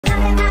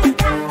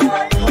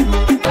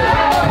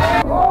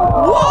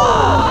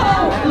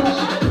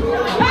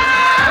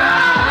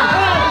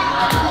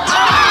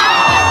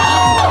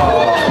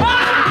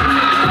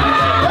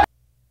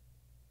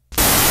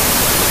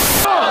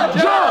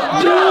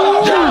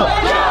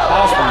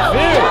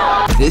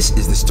This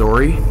is the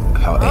story of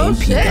how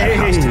A&P got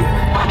housed. They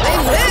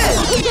lit.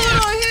 What's going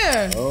on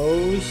here?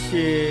 Oh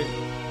shit.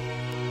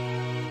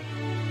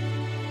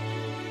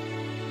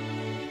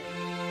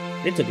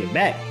 They took it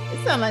back.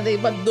 It sounds like they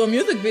about to do a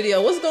music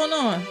video. What's going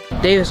on?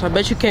 Davis, I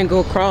bet you can't go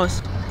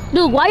across.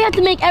 Dude, why you have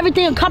to make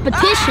everything a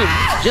competition?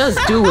 Just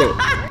do it.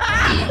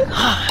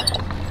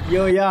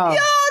 Yo, y'all. Yo,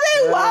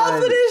 they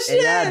wild for this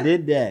shit. Y'all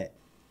did that.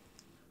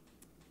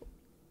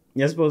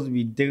 You're supposed to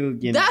be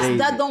Duke and David.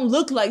 That don't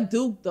look like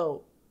Duke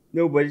though.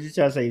 No, but you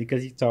try to say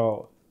because he's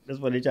tall. That's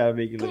what they try to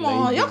make it look like.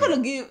 Come on, y'all could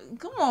have give.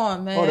 Come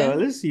on, man. Hold on,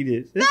 let's see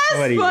this. That's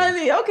funny.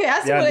 Okay,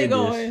 I see where they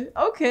going.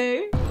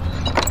 Okay.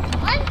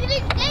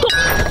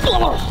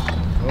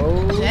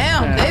 Oh,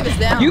 damn, Davis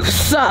down. You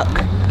suck.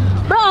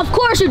 Bro, of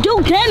course you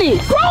do, Kenny.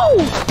 Bro, oh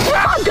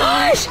my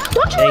gosh.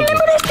 Don't you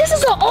remember this? This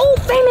is an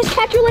old famous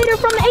calculator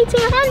from the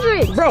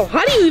 1800s. Bro,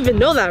 how do you even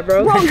know that,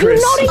 bro? Bro, you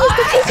know they used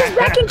to teach us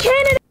back in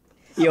Canada.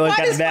 You always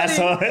got the mask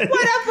on.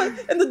 What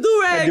happened? And the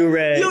do-rag.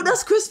 Do-rag. Yo,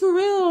 that's Chris for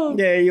real.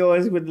 Yeah, you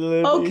always with the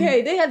little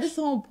Okay, they had this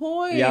on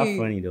point. Y'all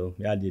funny though.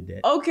 Y'all did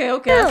that. Okay,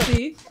 I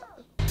see.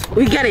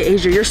 We get it,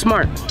 Asia. You're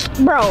smart.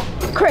 Bro,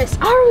 Chris,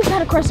 I always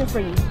had a question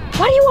for you.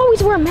 Why do you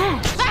always wear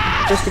masks?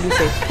 Just to be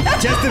safe.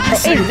 Just to be Hey,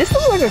 safe. this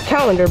looks like a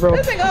calendar, bro.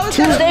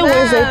 Tuesday,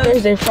 Wednesday,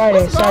 Thursday,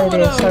 Friday,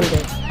 Saturday, and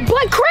Sunday.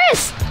 But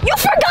Chris, you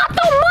forgot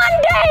the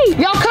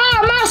Monday! Yo, come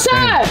on my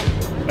side!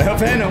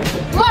 Fanum.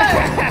 Word,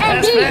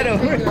 and D.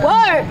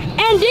 Word,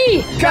 and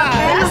D.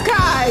 That's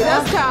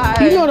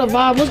Kai. You know the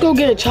vibe. Let's go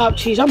get a chopped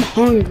cheese. I'm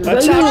hungry. Bro,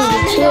 you need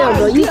to chill,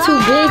 bro. You too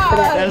big for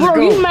that. Let's Bro,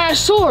 go. you mad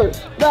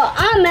short. Bro,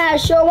 I'm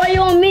mad sure. Why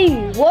you on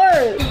me?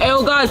 Word. Hey,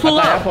 yo, guys, pull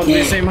I'm up. supposed to be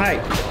the same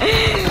height.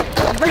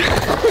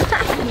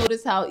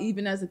 Notice how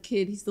even as a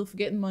kid, he's still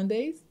forgetting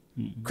Mondays?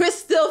 Chris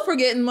still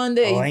forgetting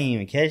Mondays. Oh, I didn't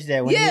even catch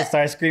that when you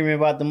start screaming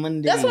about the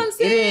Monday. That's what I'm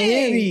saying. It didn't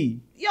hit me.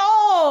 Yo.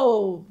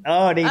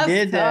 Oh, they That's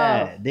did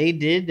tough. that. They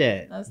did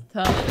that. That's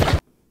tough.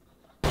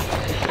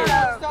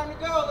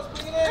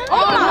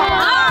 Oh my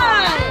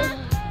God.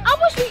 I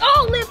wish we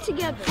all lived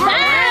together.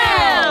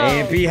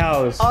 Damn. A&P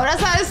house. Oh,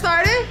 that's how it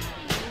started?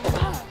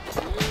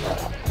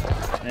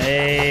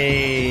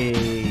 Hey.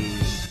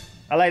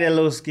 I like that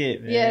little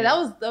skit, man. Yeah, that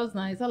was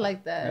nice. I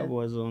like that. That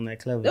was on that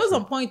clever. It was shit.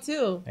 on point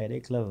too. Hey, they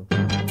clever.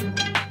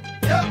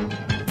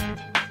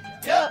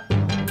 Yep.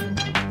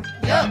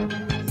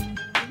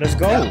 Let's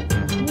go.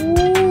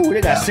 Ooh,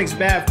 they got 6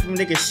 bathrooms.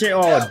 They can shit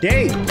all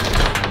day.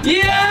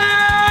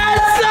 Yes,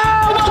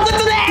 sir! Welcome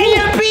to the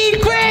A&P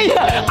crib!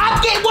 I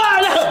get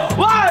one!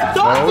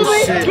 Talk to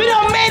me! Shit. We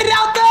done made it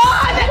out the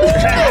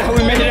hood!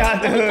 We made it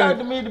out the hood. Talk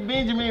to me, the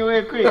Benjamin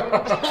real quick.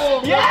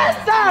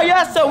 Yes, sir!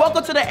 Yes, sir!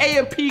 Welcome to the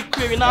A&P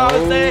crib, you know what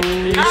I'm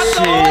saying?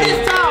 After all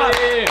this time,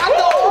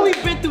 after all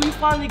we've been through, we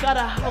finally got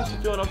a house, you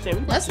know what I'm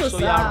saying? That's what's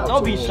y'all. up.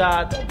 Don't be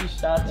shy, don't be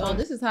shy. Oh,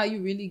 this is how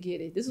you really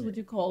get it. This is what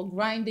you call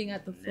grinding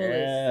at the fullest.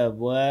 Yeah,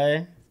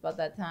 boy. It's about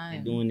that They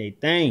time. doing their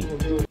thing.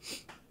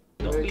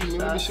 Don't be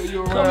Let me show shy.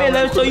 you around. Come here,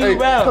 let me show you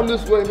around. Come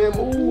this way, man.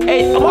 Ooh.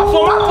 Hey, my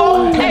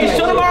phone. Hey,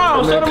 show them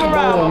around, show them Come on,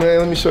 around. man.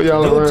 Let me show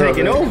y'all Dude around.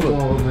 taking man. over.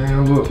 Come on,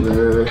 man. Look,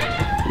 man.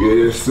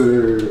 Yes,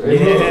 sir. Hey,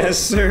 look. Yes,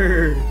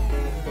 sir.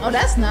 Oh,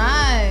 that's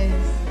nice.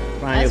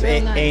 That's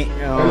real nice. Hey,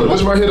 look,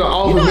 this right here, the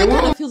office, You know, it man.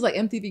 kind of feels like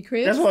MTV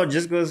Cribs. That's what I was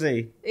just gonna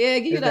say. Yeah,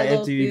 give you It's that the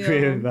little MTV feel.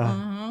 Crib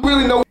vibe. We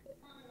really know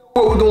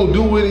what we're gonna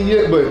do with it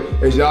yet, but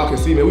as y'all can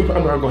see, man, we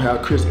probably not gonna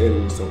have Chris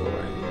editing something right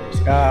here.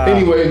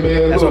 Anyway,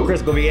 man, that's look, what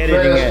Chris gonna be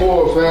editing fast at.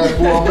 forward.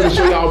 I'm gonna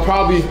show y'all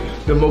probably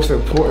the most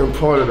important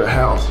part of the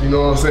house. You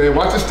know what I'm saying?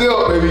 Watch it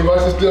still, baby.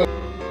 Watch it still.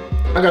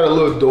 I got a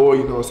little door,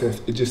 you know what I'm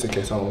saying? Just in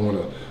case I don't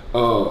wanna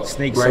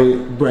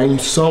bring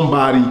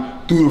somebody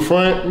through the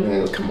front.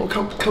 Man, come on,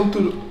 come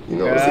through the, you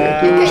know what I'm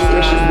saying? People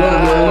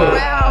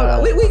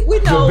Around. We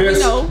know, we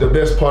know. The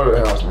best part of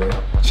the house, man.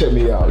 Check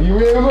me out. You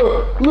ready?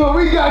 Look,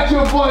 we got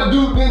your boy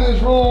Duke in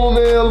this room,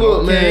 man.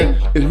 Look, man.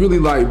 It's really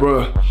like,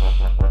 bro,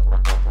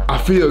 I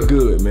feel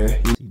good,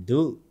 man.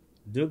 Duke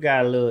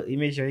got a little, he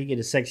made sure he get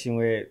a section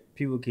where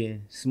people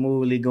can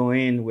smoothly go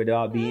in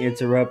without being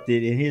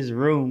interrupted in his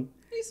room.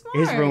 He's smart.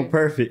 His room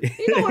perfect.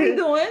 You know what he's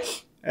doing.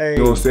 Hey. You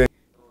know what I'm saying?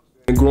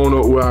 And growing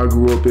up where I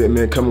grew up at,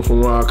 man, coming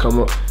from where I come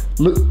up,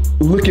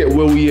 look at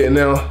where we at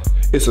now.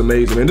 It's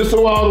amazing, man. This is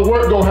where all the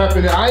work gonna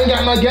happen. I ain't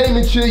got my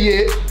gaming chair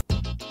yet.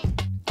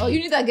 Oh, you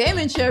need that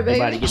gaming chair,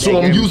 baby.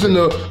 So I'm using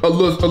a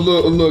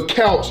little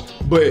couch,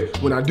 but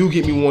when I do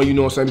get me one, you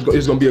know what I'm saying,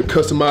 it's gonna be a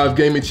customized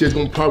gaming chair. It's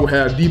gonna probably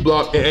have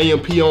deeblock and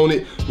A&P on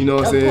it. You know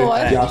what I'm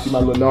saying? Y'all see my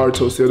little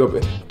Naruto setup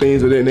and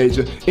things of that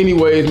nature.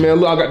 Anyways, man,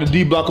 look, I got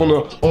the deeblock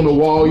on the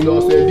wall. You know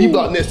what I'm saying?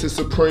 Deeblock next to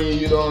Supreme.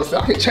 You know what I'm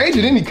saying? I can change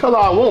it any color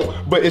I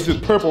want, but it's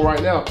just purple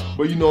right now.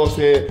 But you know what I'm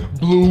saying?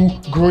 Blue,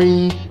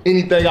 green,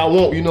 anything I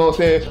want. You know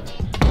what I'm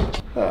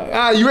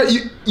saying? You ready?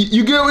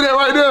 You good with that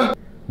right there?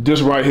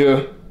 This right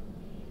here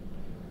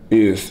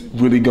is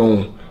really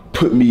gonna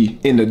put me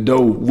in the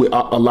door with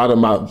a lot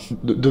of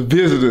the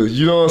visitors,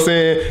 you know what I'm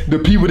saying? The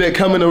people that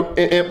come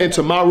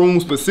into my room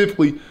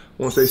specifically,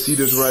 once they see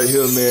this right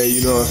here, man,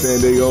 you know what I'm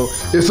saying, they go,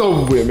 it's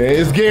over with, man.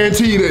 It's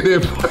guaranteed at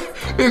that point.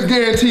 It's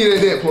guaranteed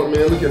at that point,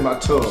 man. Look at my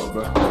tub,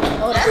 bro.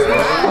 Oh, that's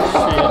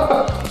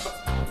nice.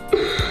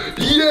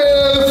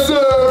 Yes,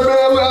 sir,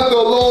 man. After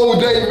a long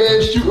day,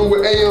 man, shooting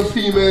with AMP,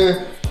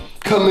 man.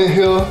 Come in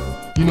here,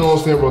 you know what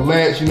I'm saying,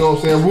 relax, you know what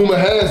I'm saying. Rumor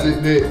has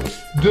it that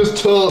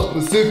this tub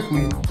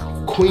specifically,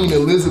 Queen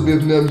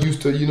Elizabeth and them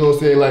used to, you know what I'm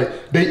saying, like,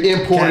 they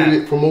imported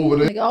it from over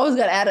there. Nigga always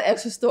gotta add an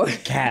extra story.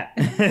 Cap.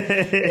 You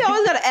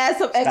always gotta add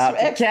some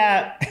extra.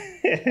 Cap.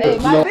 Hey,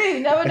 might be,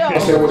 never know. I'm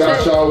saying,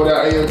 without y'all,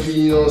 without AMP,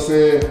 you know what I'm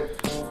saying,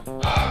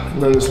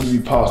 none of this would be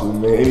possible,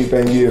 man.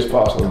 Anything is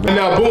possible, man. And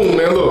now, boom,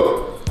 man,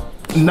 look.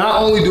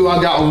 Not only do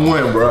I got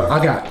one, bro,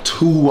 I got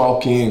 2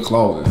 walk-in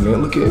closets,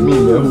 man. Look at me,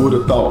 man. Who would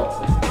have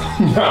thought?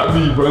 Not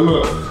me, bro.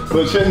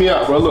 Look, check me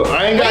out, bro. Look,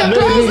 I ain't got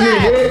nothing in here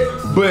yet,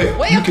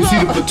 but you can see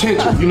the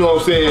potential. You know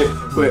what I'm saying?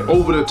 But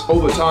over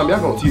time,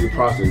 y'all gonna see the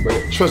process, but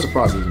trust the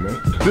process, man.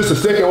 This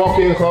is the second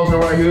walk-in closet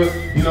right here.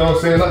 You know what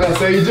I'm saying? Like I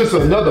say, it's just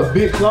another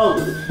big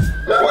closet.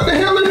 Man, what the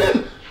hell is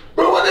this?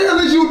 Bro, what the hell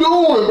is you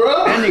doing,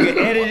 bro? That nigga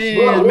edited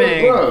it,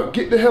 man. Bro,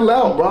 get the hell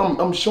out, bro.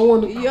 I'm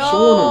showing them,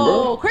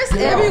 bro. Chris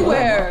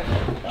everywhere.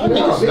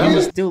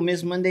 I'ma still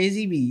miss Mondays.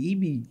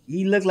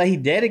 He look like he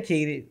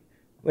dedicated,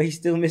 but he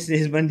still missing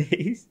his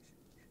Mondays.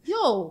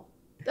 Yo,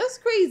 that's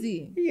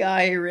crazy. He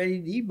out here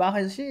ready. He bought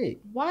his shit.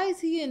 Why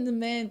is he in the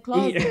man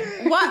closet?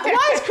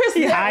 Why is Chris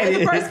there in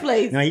the first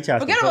place? No, he tried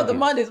to forget about the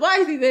Mondays. Why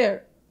is he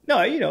there?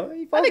 No, you know.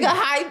 That nigga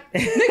hide.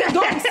 Nigga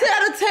don't sit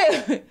at a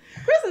table.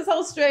 Chris is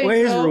so strange.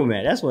 Where his room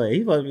at? That's what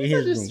he's supposed to be. His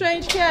such a room.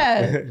 strange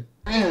cat.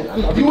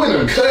 Man, you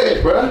in the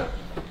cut, bro.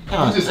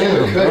 You just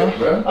in the cut,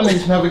 bro. I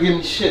niggas never give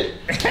me shit.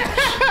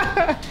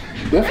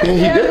 He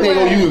definitely ain't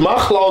gonna use my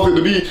closet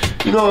to be,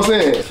 you know what I'm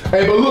saying?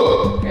 Hey, but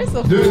look, this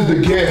is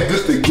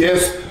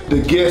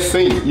the guest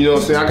scene. You know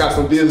what I'm saying? I got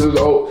some visitors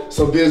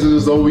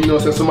over, you know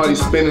what I'm saying? Somebody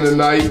spending the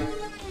night.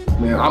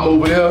 Man, I'm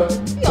over there.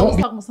 You always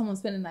talking about someone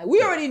spending the night.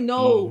 We already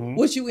know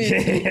what you into.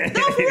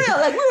 No, for real.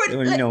 Like, we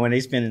already you know when they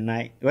spend the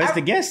night. Well, it's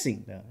the guest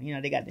scene, though. You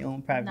know, they got their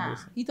own private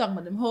business. He talking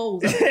about them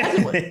hoes.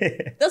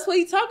 That's what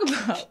he talking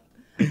about.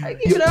 I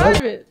give it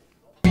 100.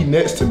 Be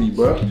next to me,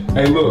 bro.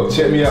 Hey, look,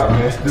 check me out,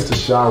 man. This is the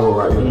shower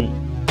right here.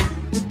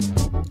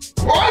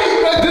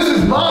 Right, this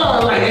is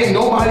mine. Like, ain't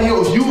nobody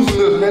else using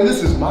this, man.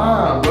 This is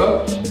mine,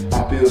 bro.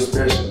 I feel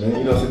special, man.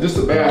 You know what I'm saying? This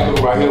is the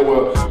bathroom right here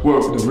where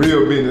the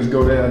real business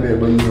go down there,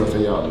 but you know what I'm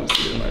saying? Y'all just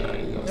feel like that,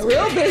 you know. The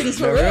real business,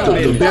 for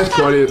real. The best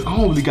part is, I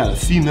don't really gotta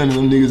see none of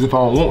them niggas if I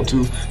don't want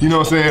to. You know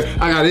what I'm saying?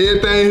 I got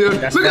everything here.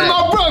 Look at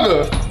my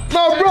brother.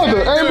 My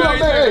brother. Hey, bro,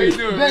 hey,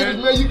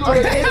 Davis, man, you go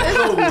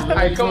ahead.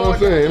 Hey, come on,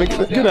 saying.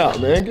 Get out,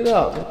 man. Get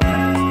out.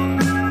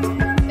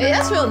 Hey,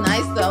 that's real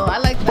nice though. I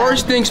like that.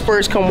 First things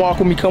first, come walk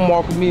with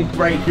me.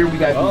 Right here, we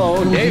got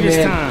Davis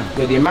time.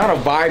 Yeah, the amount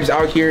of vibes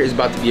out here is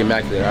about to be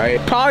immaculate, all right?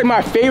 Probably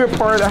my favorite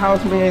part of the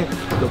house, man,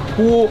 the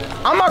pool.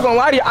 I'm not gonna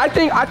lie to you, I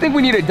think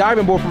we need a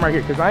diving board from right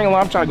here, because I ain't gonna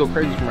lie, I'm trying to go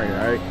crazy from right here,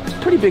 all right? It's a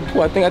pretty big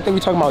pool. I think we're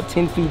talking about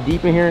 10 feet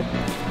deep in here.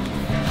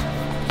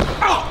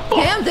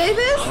 Damn,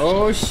 Davis.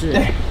 Oh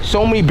shit.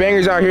 So many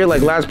bangers out here,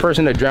 like last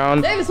person to drown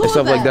Davis, and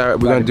stuff like that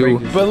we're gonna do.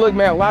 But look,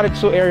 man, a lot of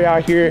chill area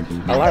out here.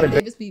 A lot of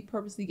Davis be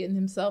purposely getting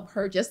himself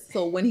hurt just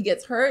so when he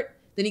gets hurt,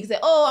 then he can say,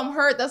 "Oh, I'm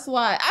hurt. That's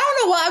why." I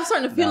don't know why I'm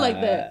starting to feel like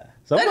that.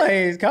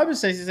 Somebody's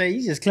conversation say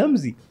he's just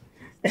clumsy.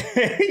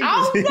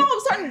 I don't know. I'm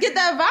starting to get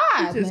that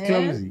vibe. He's just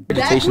clumsy.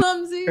 That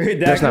clumsy.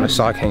 That's not a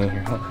sock hanging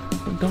here.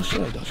 Don't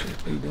show it. What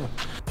are you doing?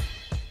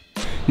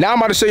 Now I'm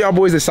about to show y'all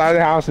boys the side of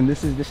the house, and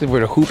this is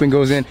where the hooping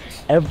goes in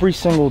every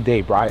single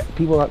day, bro.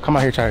 People come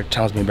out here trying to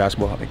challenge me in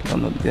basketball. They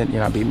don't know you're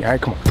not beating me. All right,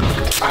 come on.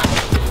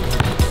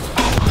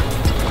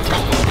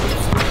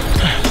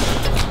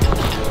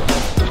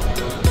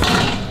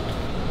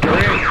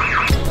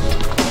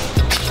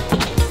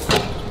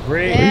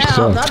 Great.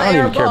 Damn, I don't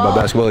even care about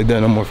basketball like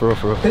that no more, for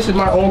real. This is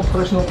my own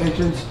personal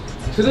entrance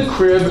to the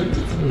crib,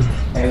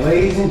 and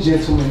ladies and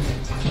gentlemen,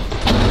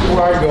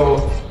 before I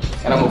go,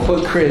 and I'm gonna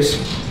put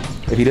Chris,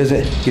 if he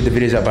doesn't get the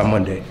videos out by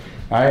Monday.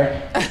 All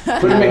right?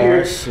 Put him in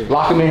here,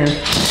 lock him in here,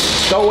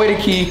 throw away the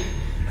key,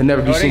 and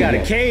never be seen. They got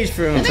a cage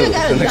for him. Until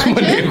next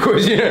Monday, of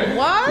course, yeah.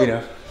 What? You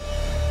know.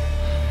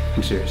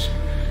 I'm serious.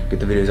 Get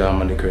the videos out on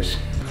Monday, Chris.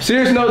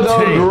 Serious note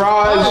though,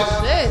 garage.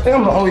 Oh, shit. I think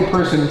I'm the only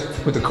person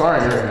with the car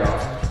in here right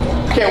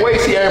now. Can't wait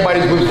to see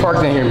everybody's boots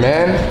parked in here,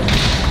 man.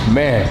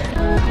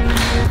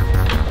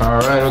 All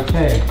right,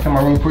 okay. Got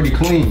my room pretty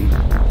clean.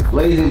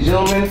 Ladies and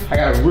gentlemen, I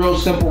got a real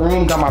simple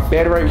room. Got my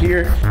bed right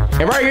here.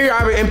 And right here, I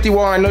have an empty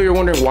wall. I know you're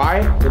wondering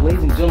why. But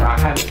ladies and gentlemen, I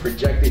have it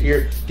projected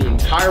here. The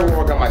entire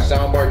wall, got my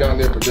sound bar down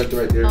there, projected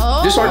right there.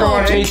 Just so I can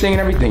watch anything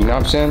and everything, you know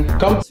what I'm saying?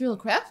 Come. It's real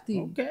crafty.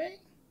 Okay.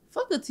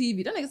 Fuck the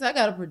TV. That nigga said I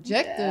got a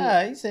projector.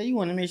 Yeah, he said you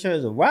want to make sure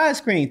it's a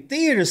widescreen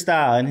theater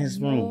style in his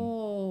room.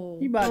 Oh.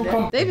 He about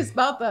that. Davis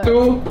about that.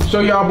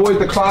 Show y'all boys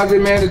the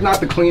closet, man. It's not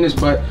the cleanest,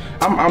 but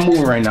I'm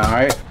moving right now, all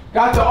right?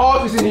 Got the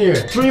office in here,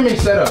 streaming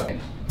setup.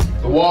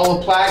 The wall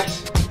of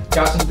plaques.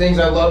 Got some things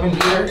I love in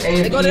here.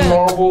 AMP,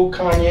 Marvel,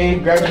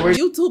 Kanye,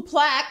 graduation. YouTube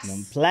plaques.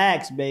 Them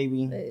plaques,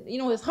 baby. You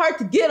know, it's hard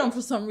to get them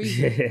for some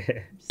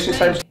reason.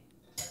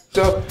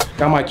 So,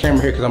 got my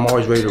camera here because I'm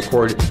always ready to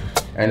record it.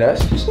 And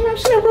that's just, you know what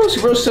I'm saying, bro? It's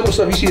real simple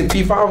stuff. You see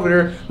the P5 over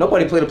there.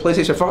 Nobody played the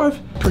PlayStation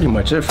 5. Pretty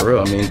much it, for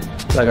real. I mean,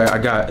 like I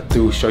got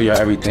to show y'all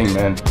everything,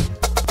 man.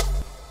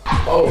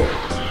 Oh.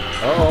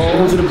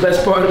 Those are the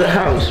best part of the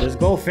house. Let's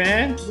go,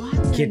 fan. Why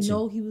did I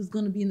know he was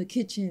gonna be in the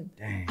kitchen?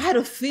 Damn. I had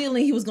a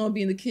feeling he was gonna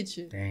be in the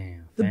kitchen.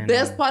 Damn. The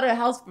best part of the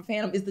house for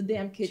Fanum is the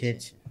damn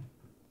kitchen.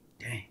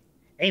 Dang.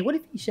 Hey, what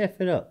if he chef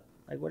it up?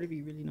 Like, what if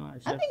he really know how to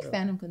chef it up? I think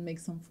Fanum can make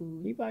some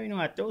food. He probably know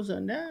how to throw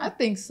something down. I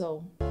think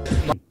so.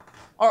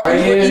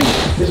 Right here,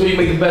 this is where you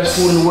make the best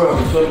food in the world.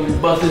 You feel me? You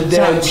bust it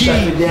down, you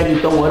chef it down, you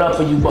throw it up,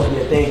 and you bust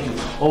it. Thank you.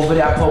 Over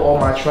there, I put all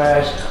my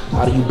trash. A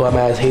lot of you bum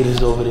ass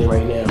haters over there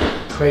right now.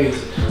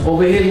 Crazy.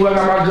 Over here, where I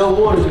got my good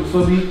water, you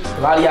feel me?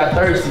 A lot of y'all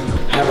thirsty.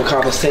 Have a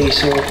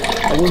conversation.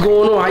 Like, what's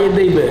going on? How your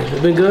day been?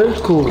 It been good?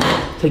 Cool.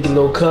 Take a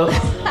little cup.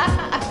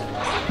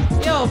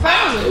 Yo,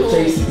 Fanum is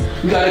Tasty.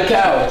 You got a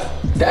cow.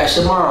 That's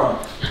your mom.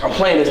 I'm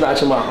playing, it's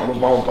not your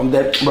mom. I'm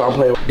dead, bro, I'm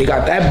playing. They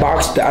got that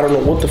box that I don't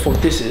know what the fuck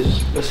this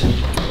is. Listen.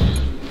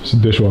 It's a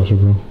dishwasher,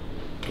 bro.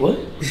 What?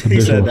 He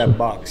said that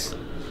box.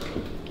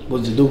 What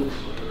does it do?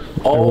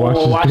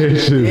 Oh, wash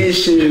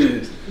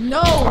dishes.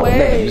 No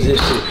way. Use this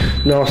shit.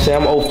 You know what I'm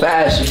saying? I'm old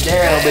fashioned.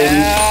 Damn,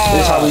 baby.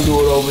 This is how we do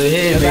it over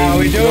here, baby. How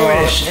we do you know what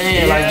I'm it.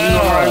 saying? Like, you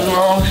know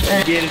what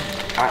I'm saying?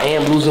 I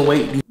am losing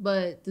weight.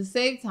 But to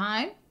save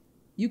time,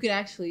 you could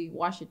actually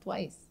wash it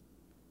twice.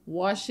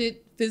 Wash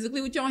it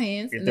physically with your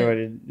hands. And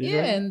then,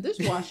 and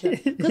dishwasher.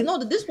 Because no,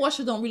 the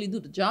dishwasher don't really do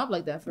the job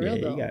like that for real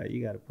though.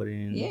 You gotta put it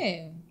in.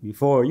 Yeah.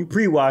 Before you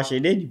pre-wash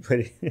it, then you put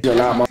it in.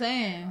 I'm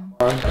saying.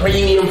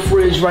 Premium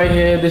fridge right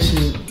here. This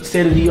is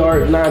state of the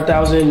art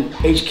 9,000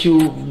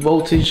 HQ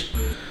voltage.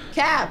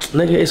 Cap.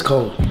 Nigga, it's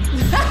cold.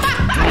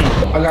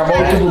 I got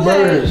multiple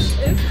burners.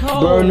 It's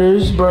cold.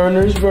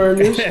 Burners.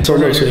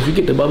 So if you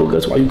get the bubble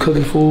guts while you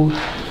cooking food,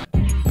 you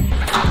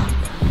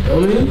know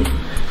what I mean?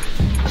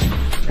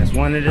 That's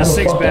one of the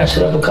 6 batches.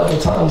 I shit up a couple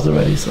times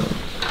already, so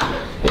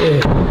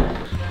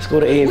yeah. Let's go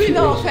to A&P. We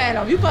know,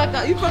 Fanum. You fuck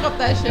up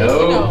that shit.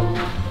 No. We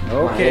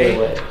know.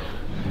 Okay.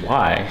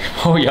 Why?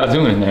 What are y'all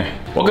doing in there?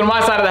 Welcome to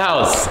my side of the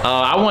house.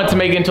 I wanted to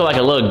make it into like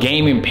a little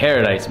gaming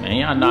paradise, man.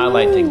 Y'all know I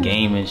like to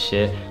game and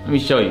shit. Let me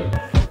show you.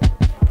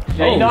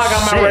 Now, you know I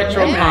got my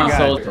retro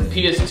consoles from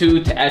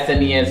PS2 to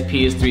SNES,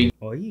 PS3.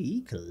 Oh,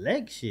 he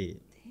collects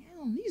shit.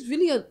 Damn, he's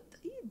really a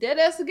dead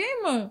ass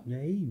gamer.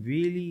 Yeah, he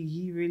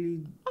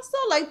really. I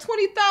saw like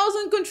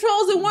 20,000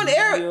 controls in one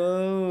area.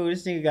 Yo,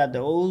 this nigga got the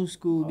old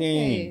school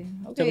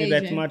game. Took me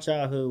back to my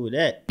childhood with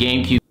that.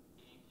 GameCube,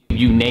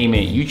 you name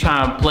it. You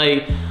try and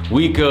play,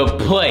 we could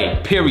play,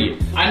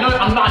 period. I know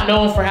I'm not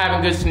known for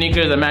having good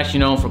sneakers. I'm actually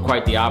known for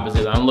quite the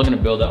opposite. I'm looking to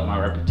build up my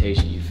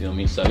reputation, you feel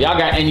me? So if y'all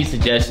got any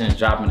suggestions,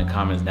 drop them in the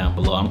comments down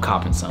below. I'm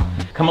copping some.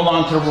 Come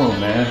along to the room,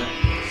 man.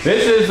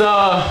 This is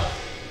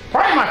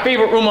probably my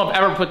favorite room I've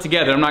ever put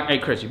together. I'm not, hey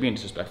Chris, you're being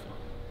disrespectful.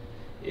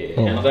 Yeah,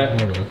 handle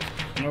that.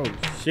 Oh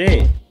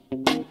shit.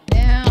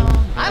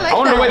 I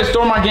wanted a way to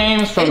store my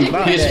games from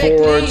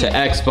PS4 to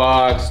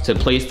Xbox to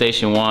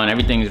PlayStation 1.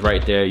 Everything is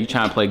right there. You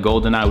trying to play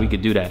GoldenEye, we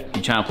could do that.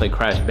 You trying to play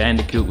Crash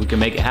Bandicoot, we can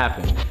make it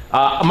happen.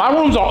 My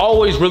rooms are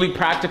always really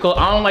practical.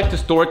 I don't like to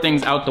store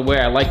things out the way.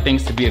 I like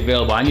things to be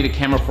available. I need a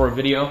camera for a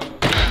video.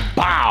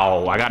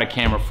 Bow, I got a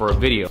camera for a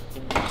video.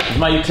 This is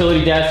my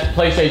utility desk,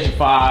 PlayStation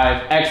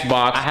 5,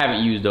 Xbox. I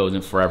haven't used those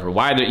in forever.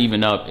 Why they're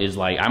even up is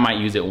like, I might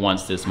use it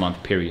once this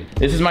month, period.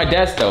 This is my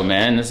desk though,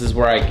 man. This is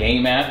where I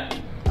game at.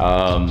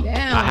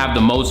 I have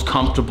the most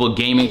comfortable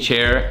gaming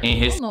chair in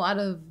his. I don't know, out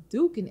of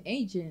Duke and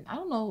Agent, I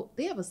don't know,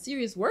 they have a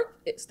serious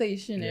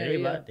workstation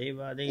area. They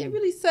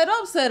really set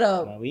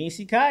up. Well, we ain't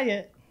see Kai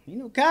yet. You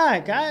know Kai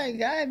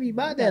be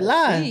about that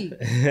live.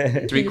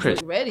 3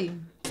 Chris. Ready.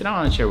 Sit down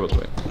on the chair real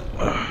quick.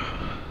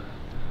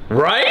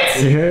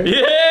 Right?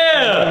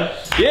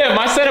 Yeah,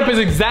 my setup is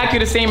exactly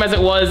the same as it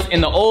was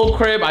in the old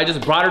crib. I just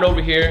brought it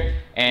over here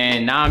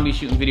and now I'm be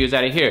shooting videos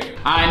out of here.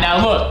 All right,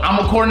 now look,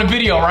 I'm recording a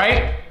video,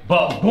 right?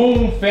 But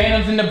boom,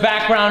 Fanum's in the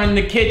background in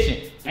the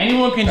kitchen.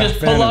 Anyone can just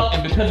pull up,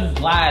 and because it's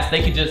glass,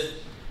 they can just...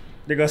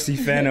 They're gonna see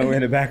Fanum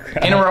in the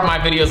background. Interrupt my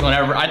videos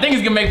whenever. I think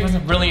it's gonna make for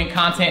some brilliant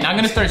content. And I'm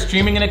gonna start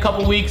streaming in a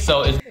couple weeks,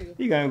 so it's...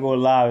 You gonna go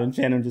live, and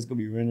Fanum just gonna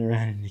be running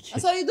around in the kitchen.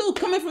 That's all you do,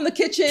 coming from the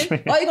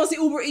kitchen. All you gonna see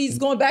Uber Eats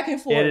going back and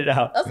forth. Get it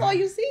out. That's all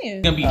you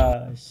seeing. It's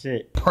gonna be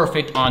shit.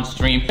 Perfect on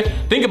stream.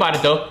 Think about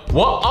it though.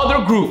 What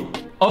other group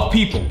of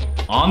people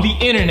on the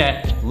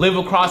internet live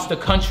across the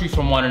country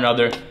from one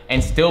another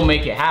and still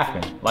make it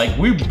happen? Like,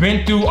 we've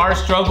been through our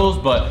struggles,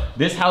 but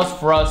this house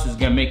for us is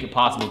gonna make it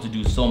possible to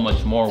do so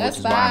much more, which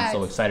is why I'm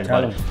so excited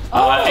about it.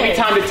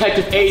 Anytime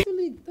Detective A.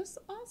 That's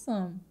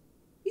awesome.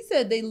 He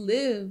said they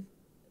live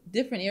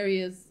different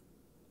areas,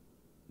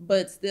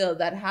 but still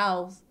that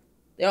house,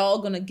 they're all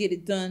gonna get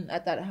it done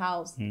at that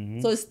house.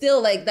 So it's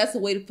still like, that's a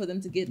way for them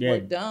to get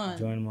work done.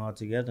 Join them all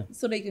together.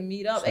 So they can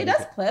meet up. So hey,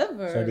 that's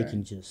clever. So they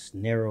can just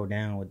narrow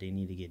down what they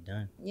need to get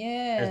done.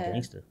 Yeah. That's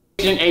gangster.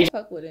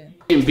 Fuck with it.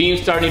 And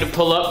beams starting to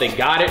pull up, they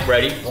got it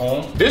ready.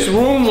 Boom. This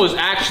room was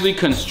actually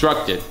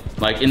constructed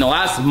Like in the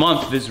last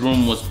month, this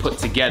room was put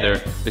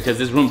together because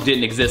this room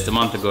didn't exist a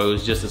month ago. It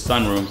was just a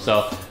sunroom.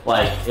 So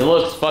like, it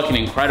looks fucking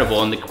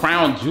incredible. And the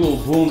crown jewel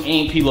boom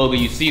A&P logo,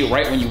 you see it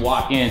right when you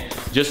walk in,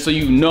 just so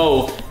you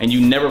know and you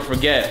never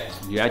forget,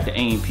 you're at the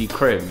A&P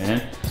crib,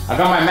 man. I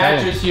got my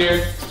mattress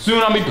here. Soon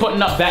I'll be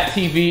putting up that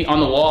TV on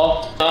the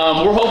wall.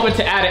 We're hoping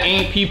to add an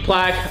A&P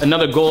plaque,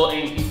 another gold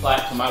A&P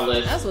plaque to my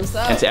list. That's what's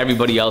up. And to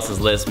everybody else's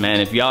list, man.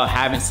 If y'all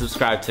haven't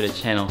subscribed to the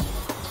channel,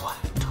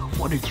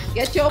 what did you?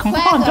 Get your Come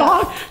plaque on, up.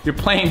 dog. You're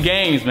playing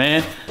games,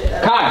 man.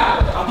 Kai,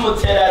 I'm gonna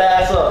tear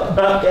that ass up,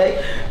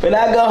 okay? When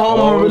I go home,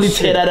 I'm gonna really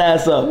tear that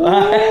ass up.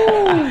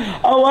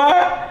 Oh,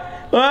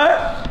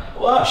 what?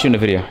 I'm shooting a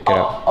video. Get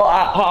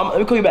out. Let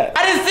me call you back.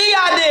 I didn't see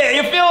y'all there.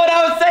 You feel what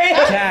I was saying?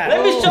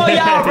 Let me show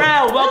y'all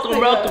around.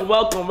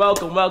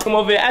 Welcome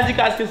over here. As you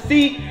guys can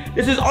see,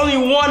 this is only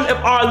one of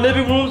our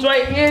living rooms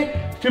right here.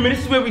 Feel me? This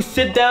is where we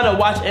sit down and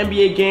watch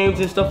NBA games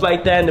and stuff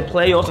like that, and the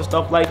playoffs and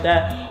stuff like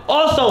that.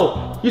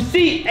 Also, you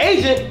see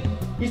Agent.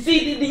 You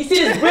see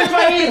this bridge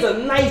right here is a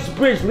nice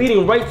bridge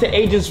leading right to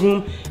Agent's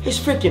room. It's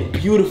freaking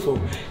beautiful.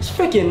 It's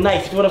freaking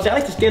nice. You know what I'm saying? I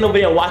like to stand over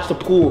there and watch the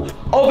pool.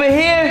 Over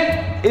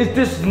here is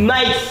this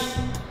nice,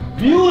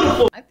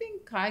 beautiful. I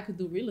think Kai could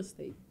do real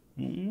estate.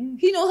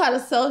 He knows how to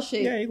sell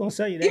shit. Yeah, he gonna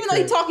sell you that. Even though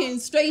crib. he talking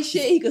straight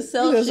shit, he could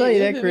sell He gonna shit. sell you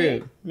that feel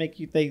crib. me? Make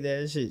you think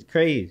that shit's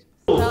crazy.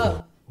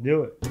 No.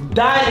 Do it.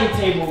 Dining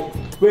table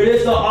where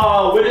there's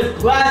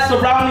glass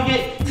surrounding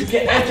it. You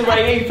can enter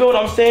right here. You feel what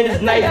I'm saying?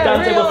 This nice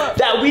dining table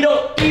that we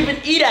don't even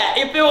eat at.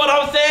 You feel what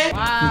I'm saying?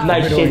 Wow. These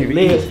nice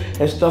chandeliers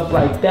and stuff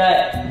like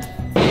that.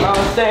 You know what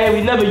I'm saying?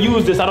 We never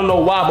use this. I don't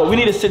know why, but we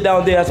need to sit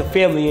down there as a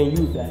family and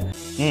use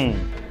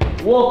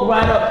that. Walk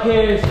right up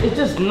here. It's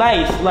just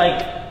nice.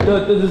 Like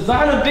the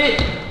design of it,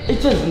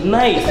 it's just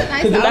nice.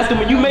 Because nice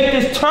when you make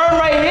this turn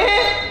right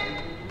here.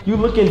 You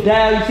looking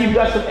down, you see we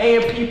got some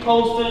A&P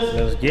posters.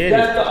 Let's get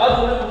That's the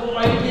other living room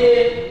right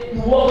here.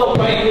 You walk up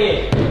right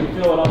here. You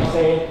feel what I'm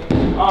saying?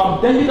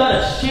 Then you got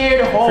a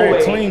shared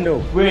hallway clean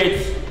though. where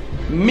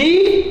it's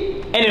me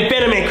and then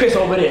Fanum and Chris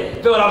over there.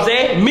 You feel what I'm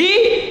saying?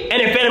 Me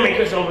and then Fanum and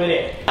Chris over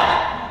there.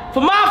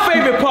 For my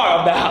favorite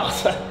part of the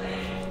house,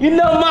 you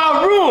know,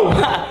 my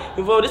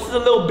room. Well, this is a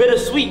little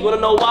bittersweet. You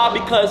wanna know why?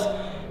 Because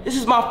this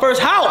is my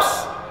first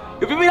house.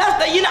 You feel me?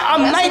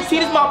 I'm 19.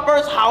 This is my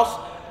first house.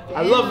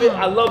 I love it.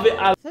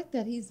 The fact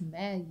that he's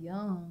mad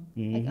young.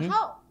 Like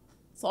how?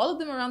 So all of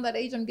them around that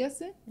age, I'm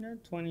guessing. They're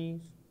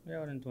 20s. They're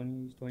all in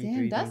 20s,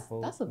 23, Damn,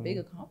 24. that's a big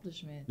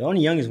accomplishment. The only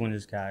youngest one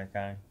is Kai.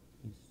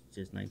 He's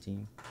just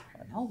 19.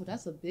 Oh, but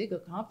that's a big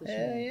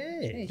accomplishment.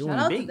 Yeah. Hey, shout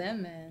out to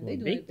them, man. They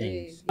doing it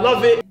big.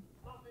 Love it.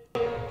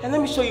 And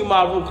let me show you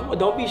my room. Come on,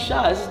 don't be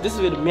shy. This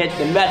is where the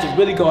magic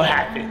really gonna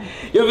happen.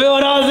 You feel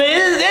what I'm saying?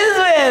 This is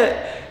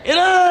where, you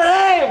know what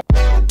I'm saying?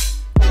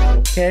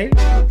 Okay.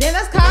 Damn,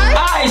 that's Kai?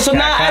 Alright, so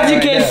now as you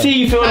can see,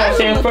 you feel what I'm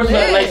saying? First, a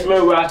nice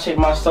mirror where I check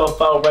myself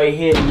out right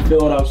here. You feel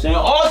what I'm saying?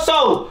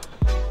 Also,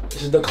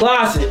 this is the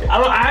closet.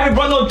 I haven't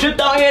brought no drip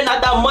down here,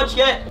 not that much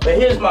yet. But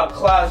here's my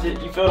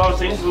closet. You feel what I'm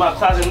saying? This is my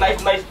closet.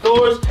 Nice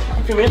doors.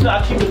 You feel me? This is where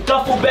I keep the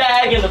duffel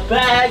bag in the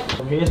bag.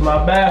 Here's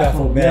my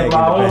bathroom.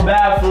 My own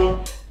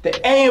bathroom. The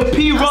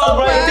A&P rug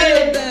right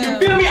there. You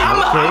feel me? I'm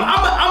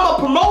a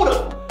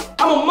promoter.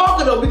 I'm a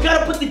marketer. We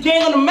gotta put the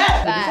gang on the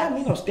map. Does that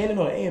mean I'm standing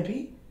on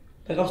A&P?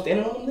 Like I'm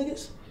standing on them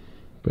niggas?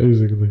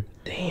 Basically.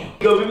 Damn.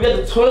 Yo, we got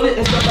the toilet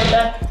and stuff like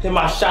that. Then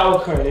my shower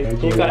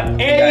curtain. You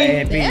got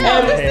A&P.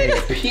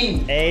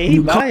 Hey, he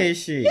buy his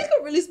shit. He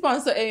could really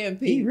sponsor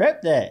A&P. He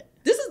repped that.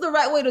 This is the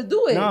right way to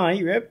do it. No,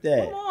 he repped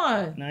that. Come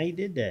on. No, he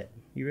did that.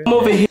 I'm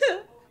over here.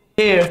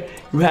 Here,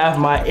 you have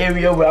my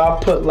area where I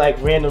put like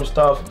random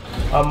stuff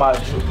on my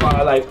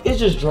like, it's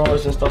just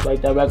drawers and stuff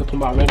like that where I can put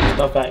my random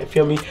stuff at, you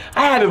feel me?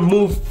 I haven't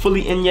moved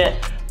fully in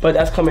yet, but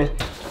that's coming.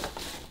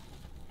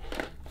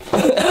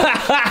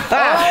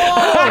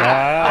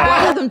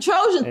 Wow, them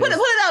Trojans. Put it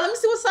out. Let me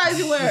see what size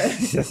you wear.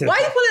 Why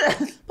you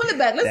pull it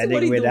back? Let's see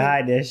what he doing. To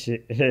hide that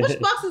shit. Which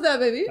box is that,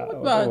 baby?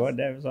 What box? What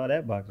saw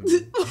that box?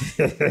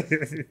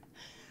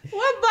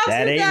 What box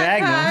that is ain't that,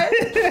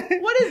 Magnum. Kai?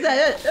 What is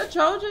that? A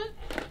Trojan?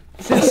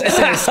 It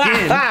says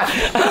skin.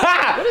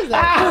 What is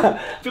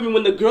that? Feel me?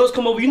 When the girls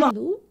come over, you know.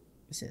 Lube?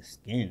 It says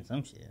skin,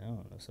 some shit. I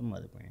don't know, some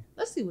other brand.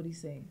 Let's see what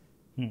he's saying.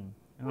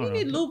 What do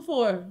you need lube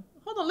for?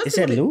 Hold on, let's It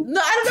see. said lube?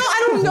 No,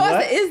 I don't know.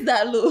 What? Is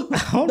that lube?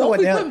 I don't know what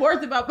be that. putting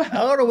words about. I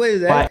don't know what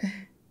is that.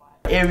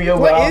 Area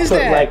where I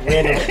put like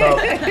random stuff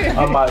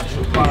on my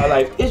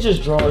like, it's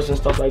just drawers and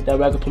stuff like that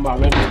where I can put my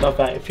random stuff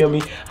at, you feel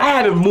me? I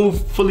haven't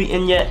moved fully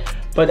in yet,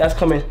 but that's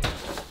coming.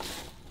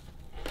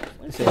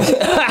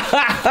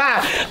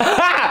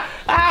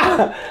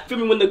 Feel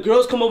me? When the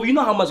girls come over, you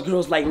know how much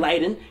girls like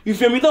lighting. You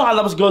feel me? You know how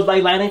much girls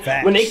like lighting.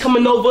 Facts. When they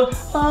coming over,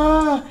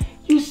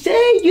 you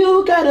say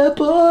you got a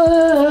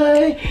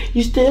boy,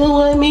 you still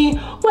want me?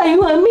 Why you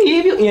want me?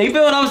 If you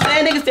feel what I'm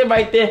saying? Niggas sit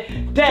right there.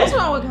 What's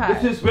wrong with Kai?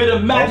 This is where the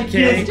magic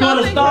is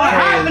gonna start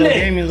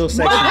happening.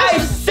 My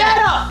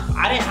setup.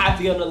 I didn't have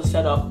to get another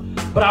setup,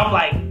 but I'm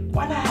like,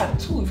 why not have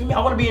two? You feel me? I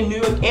want to be in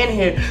New York and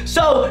here.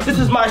 So this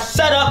is my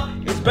setup.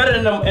 It's better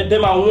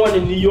than my one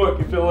in New York.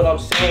 You feel what I'm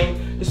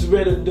saying? This is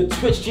where the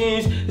Twitch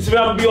jeans. This is where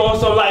I'm gonna be on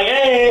something like,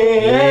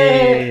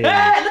 hey,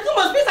 look how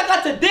much space I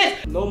got to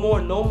this. No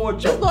more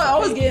jokes. This boy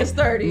always getting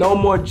sturdy. No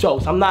more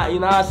jokes. I'm not, you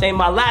know what I'm saying?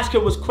 My last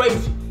crib was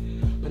crazy.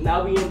 But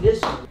now we in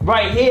this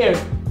right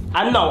here.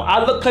 I know,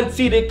 I look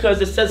conceited because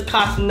it says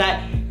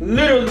cenat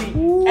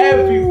literally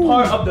every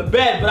part of the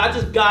bed, but I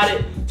just got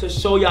it to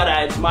show y'all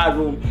that it's my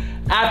room.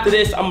 After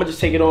this, I'm gonna just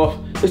take it off.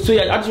 Let's show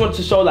y'all, I just wanted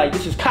to show like,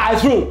 this is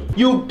Kai's room.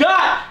 You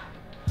got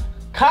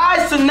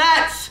Kai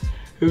cenat's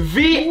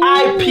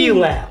VIP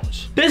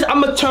lounge. This,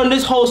 I'm gonna turn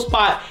this whole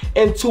spot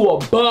into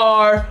a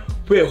bar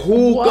with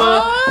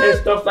hookah and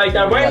stuff like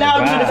that. Right now,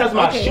 I'm using this as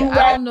my shoe rack.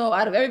 I don't know,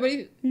 out of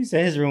everybody. He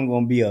said his room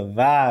gonna be a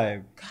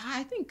vibe.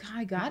 I think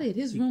Kai got it.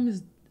 His room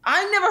is,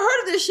 I never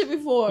heard of this shit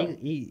before. Who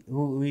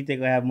do you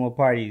think will have more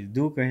parties,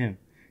 Duke or him?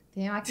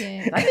 Damn, I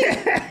can't. I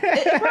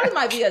think it probably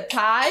might be a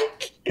tie,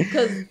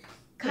 because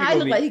Kai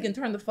look like he can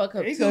turn the fuck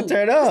up. He's gonna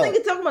turn up. This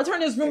nigga talking about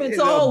turning his room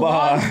into a whole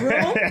lounge room,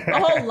 a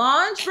whole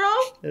lounge, bro.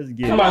 Let's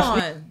get Come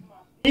on.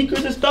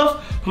 Sneakers and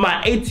stuff for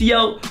my ATL.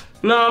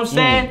 You know what I'm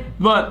saying?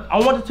 But I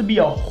want it to be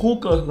a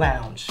hookah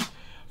lounge.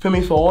 Feel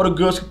me? For all the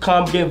girls to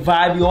come get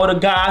vibey, all the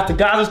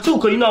guys is too,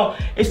 cause you know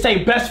it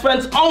say best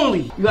friends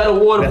only. You got a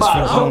water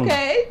bottle.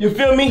 Okay. You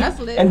feel me? That's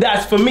lit. And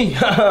that's for me.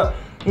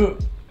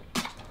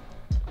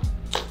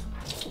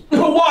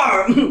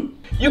 Water.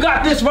 You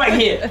got this right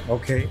here.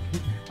 Okay.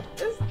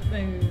 This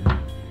thing.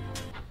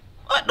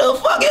 What the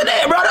fuck is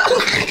that,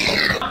 brother?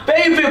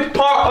 Favorite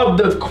part of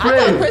the crib.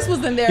 I thought Chris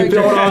was in there. You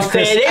feel what I'm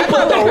saying? They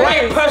put the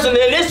right person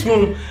in this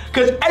room,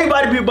 cause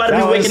everybody be about to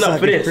be waking up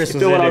for this. You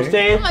feel what I'm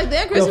saying? I'm like,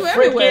 damn, Chris, you the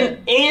everywhere.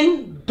 freaking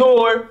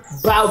indoor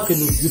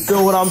balcony. You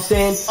feel what I'm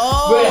saying?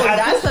 Oh,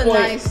 that's a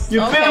nice. You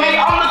feel me?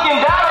 I'm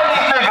looking down at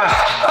these niggas.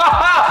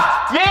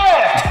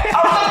 Yeah,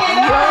 I'm looking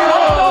down.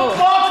 What the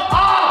fuck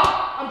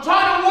up? I'm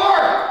trying to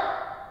work.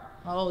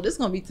 Oh, this is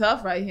gonna be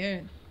tough right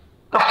here.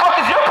 The fuck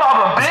is your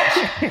problem,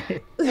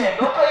 bitch? Yeah,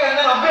 go play a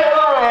little bit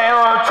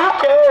or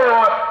 2K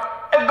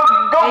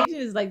or go.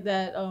 Asian is like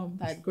that,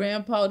 that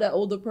grandpa, that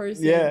older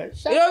person. Yeah.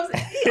 You know what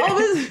I'm saying? He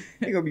always,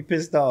 He gonna be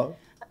pissed off.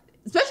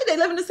 especially they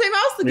live in the same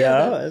house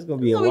together. Yeah, it's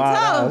gonna be a wild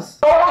house.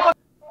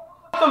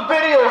 Some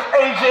videos,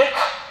 agent.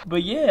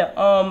 But yeah,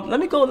 let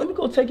me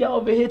go take y'all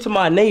over here to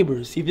my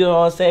neighbors. You know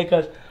what I'm saying?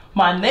 Cause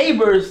my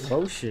neighbors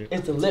is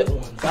the lit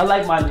ones. I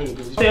like my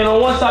neighbors. Saying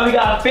on one side we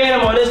got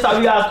Fanum, on this side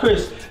we got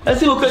Chris. Let's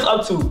see what Chris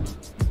up to.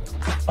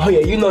 Oh yeah,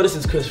 you know this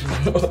is Chris.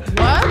 What?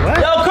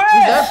 Yo,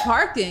 Chris! They're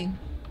parking.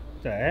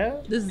 The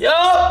hell? This Yo!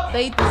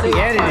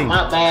 Editing.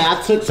 My bad,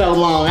 I took so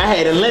long. I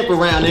had to limp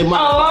around in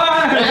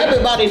my.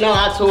 Everybody know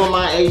I tore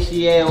my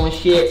ACL and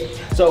shit.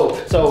 So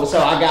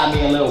I got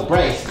me a little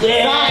brace.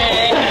 Yeah.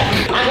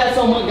 I got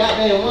so much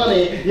goddamn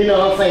money, you know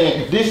what I'm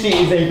saying? This shit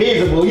is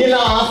invisible, you know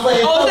what I'm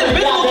saying? Oh, it's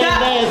invisible,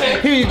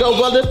 cap. Here you go,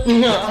 brother.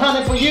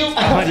 100 for you.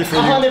 100 for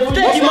you. 100 for you.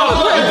 Thank you,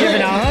 motherfucker.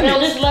 Giving out 100. Now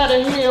this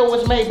letter here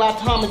was made by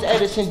Thomas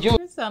Edison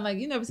Jr. It sound like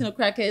you never seen no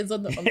crackheads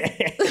on the. No,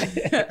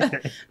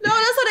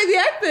 that's how they be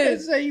acting.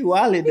 Say you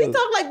wildin' He though.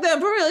 talk like them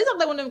for real. He talk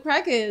like one of them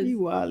crackheads. You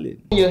wildin'.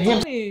 You're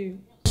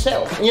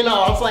himself, you know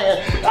what I'm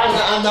saying?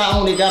 I not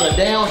only got a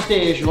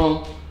downstairs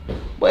room,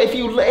 but if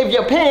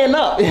you're paying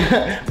up,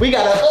 we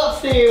got an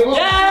upstairs room.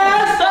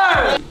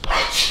 Yes,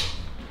 sir!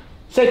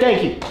 Say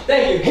thank you.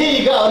 Thank you. Here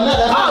you go,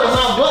 another 100,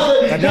 my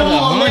brother. Another Come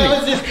on, man.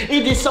 100.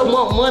 It's just so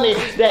much money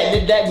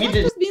that we just.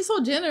 Just being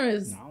so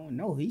generous. I don't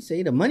know. He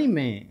say the money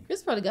man.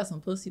 Chris probably got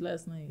some pussy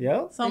last night.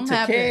 Yo, Something they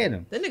took care of happened.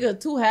 him. That nigga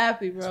too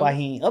happy, bro. That's why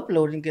he ain't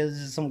uploading,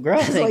 because some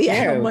girls So take he care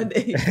had of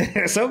Monday.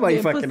 him. Somebody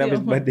Yeah, fucking pussy up his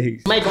on Monday.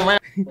 Mondays. Make around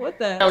What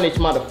the? this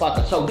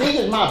motherfucker. So this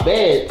is my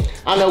bed.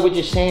 I know what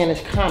you're saying,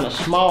 it's kind of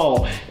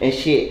small and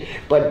shit.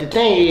 But the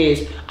thing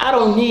is, I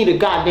don't need a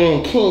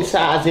goddamn king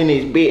size in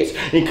this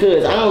bitch,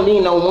 because I don't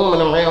need no woman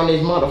around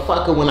this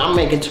motherfucker when I'm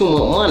making too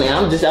much money.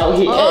 I'm just out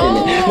here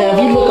editing it. Now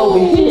if you look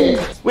over here,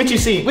 what you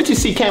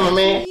see,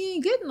 cameraman? He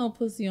ain't getting no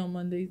pussy on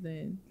Mondays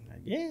then.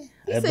 Yeah.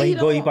 He said But he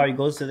don't he probably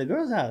goes to the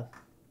girl's house.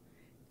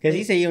 Because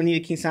he said he don't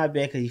need a king size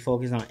bed because he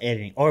focused on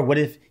editing. Or what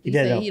if he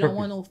does it said on he purpose? don't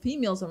want no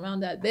females around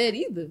that bed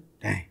either.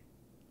 Dang.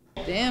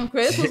 Damn,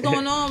 Chris, what's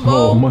going on,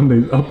 Oh, bro?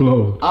 Monday's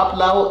upload.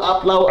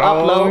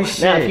 Upload.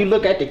 Shit. Now if you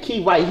look at the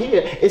key right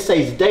here, it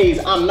says days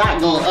I'm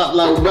not gonna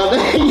upload, brother.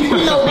 You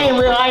know damn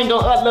well I ain't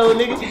gonna upload,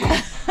 nigga.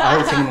 I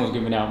heard someone was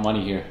giving out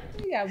money here.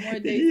 He got more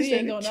days. He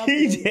ain't going up.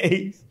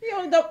 TJs.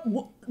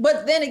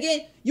 But then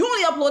again, you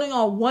only uploading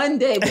on one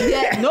day, but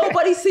yet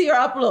nobody see your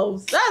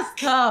uploads.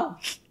 That's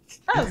tough.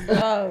 That's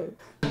tough.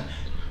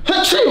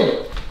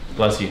 Achoo!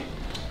 Bless you.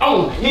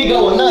 Oh, here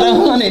go another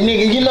 100,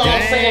 nigga. You know what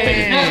I'm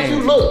saying? Now if you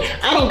look,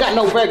 I don't got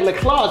no regular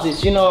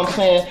closets. You know what I'm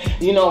saying?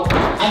 You know,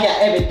 I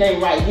got everything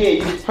right here.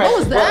 You just press What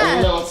was the button. that?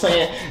 You know what I'm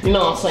saying? You know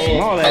what I'm saying?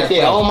 Small Right ass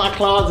there, closet. all my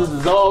closets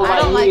is all I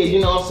right don't here. like- You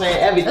know what I'm saying?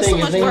 That's Everything so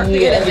is much in work to here.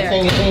 get in there.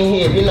 Everything is in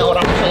here. You know what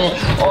I'm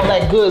saying? All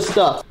that good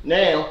stuff.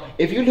 Now,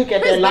 if you look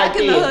at Chris, that like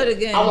back in the hood this,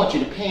 again. I want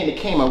you to pan the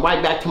camera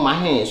right back to my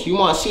hands. You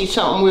want to see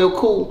something real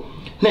cool?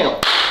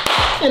 Now,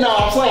 you know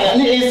what I'm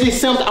saying? Is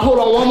this something? Hold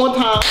on one more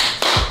time.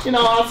 You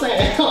know what I'm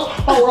saying?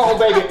 Hold on,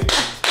 baby.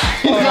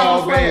 You know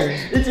what I'm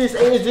saying?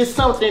 It's just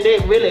something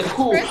that really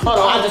cool. Hold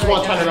on, I just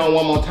want to turn it on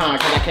one more time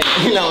because I can't.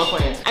 You know what I'm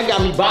saying? I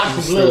got me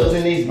boxing gloves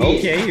in these bitch.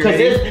 Okay,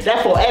 because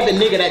that's for every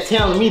nigga that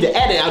telling me to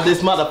edit out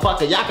this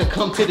motherfucker. Y'all can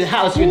come to the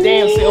house your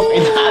damn self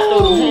and hide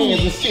through them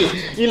hands and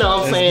shit. You know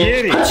what I'm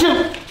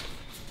saying?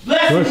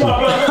 Bless you,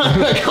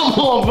 brother. Come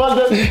on,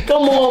 brother.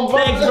 Come on,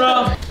 brother. Thanks,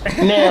 bro.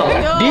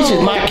 Now, this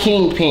is my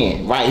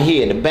kingpin right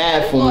here, the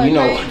bathroom. You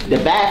know, the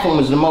bathroom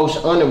is the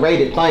most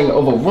underrated thing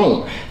of a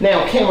room.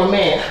 Now,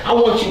 cameraman, I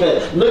want you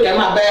to look at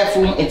my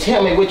bathroom and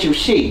tell me what you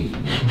see.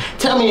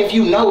 Tell me if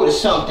you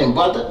notice something,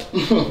 brother.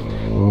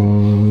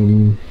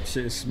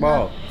 Shit's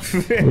small.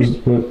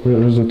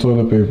 Where's the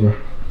toilet paper?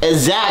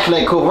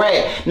 Exactly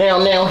correct.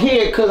 Now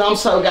here, cause I'm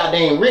so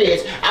goddamn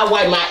rich, I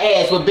wipe my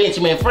ass with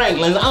Benjamin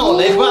Franklin's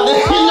only, brother.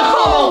 You know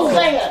what I'm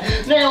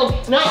saying? Now,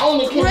 not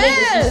only can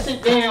niggas just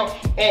sit down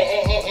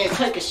and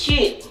take a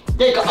shit,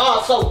 they can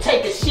also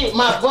take a shit,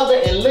 my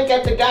brother, and look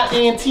at the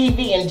goddamn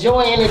TV,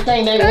 enjoy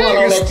anything they want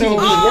on that TV. You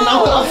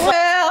know what I'm saying?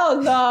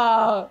 Hell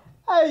no.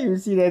 I didn't even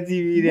see that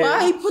TV there.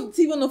 Why he put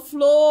the TV on the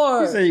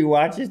floor? You say you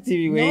watch his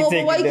TV when you take it.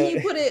 No, but why can you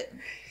put it?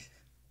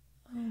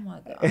 Oh my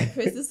God,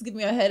 Chris, this is giving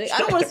me a headache. I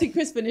don't want to see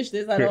Chris finish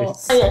this at all. Yo,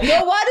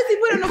 why does he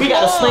put it on the floor? We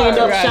got a stand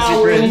up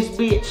shower in this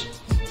bitch.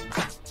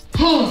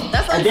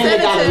 That's and then they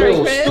got a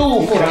little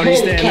stool for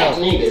handicapped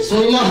niggas.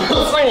 You know what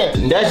I'm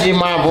saying? That's just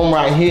my room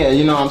right here.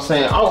 You know what I'm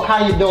saying? Oh,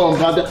 how you doing,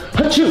 brother?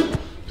 Achoo.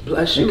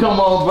 Bless you. Come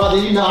on, brother.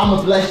 You know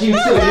I'ma bless you too.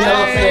 You know what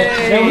I'm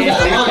saying? Then we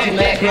got a lunch in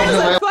that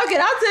coming. Fuck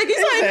it, I'll take it.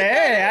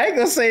 Hey, I ain't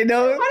gonna say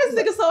no. Why this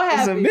nigga so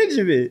happy? It's a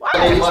Benjamin. Why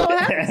are you so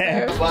happy,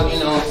 sir? Fuck, you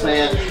know what I'm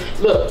saying?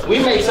 Look, we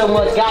make so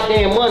much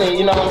goddamn money.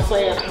 You know what I'm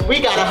saying?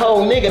 We got a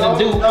whole nigga to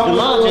do the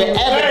laundry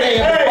every day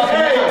of the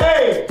fucking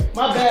night.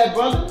 My bad,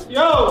 brother.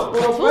 Yo,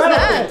 who's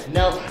that?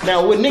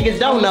 Now, what niggas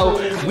don't know,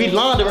 we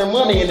laundering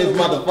money in this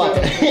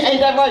motherfucker. Ain't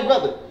that right,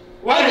 brother?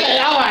 Okay,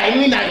 all right,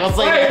 we not gonna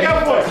say that.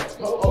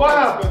 What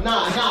happened?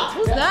 Nah.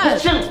 Who's that?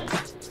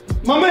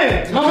 Achoo. My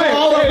man. Hold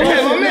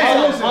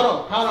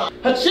on.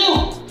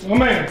 Achoo. My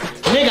man.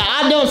 Nigga,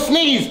 I don't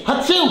sneeze.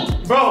 Achoo.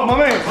 Bro, my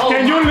man,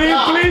 can you leave,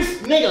 please?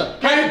 Nigga.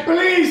 Can you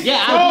please?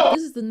 Yeah,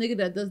 This is the nigga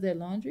that does their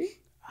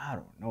laundry? I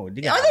don't know. Are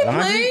they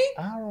playing?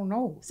 I don't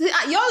know. See,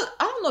 I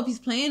don't know if he's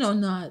playing or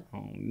not. I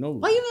don't know.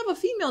 Why you have a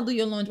female do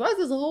your laundry? Why is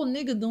there a whole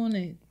nigga doing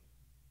it?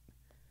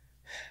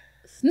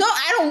 No,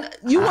 I don't.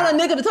 You want a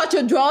nigga to touch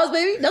your drawers,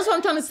 baby? That's what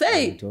I'm trying to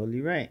say. You're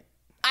totally right.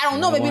 I don't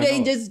know. Maybe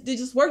they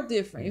just work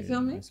different. You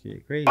feel me? Let's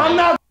get crazy. I'm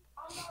not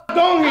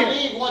going here. I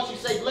leave once you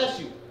say bless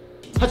you.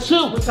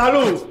 Achoo.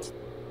 Salud.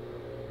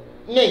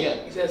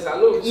 Nigga. He said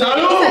salud.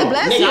 Salud.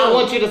 Bless Nigga, you. I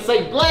want you to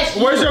say bless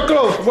you. Where's your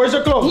clothes? Where's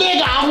your clothes?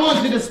 Nigga, I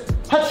want you to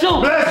achoo.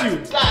 Bless you.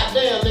 God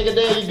damn, nigga,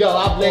 there you go.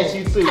 I bless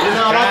you too. You know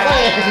what I'm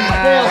saying?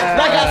 Now,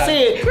 like I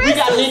said, we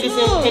got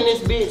niggas in this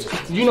bitch,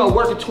 you know,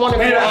 working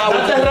 24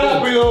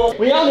 hours.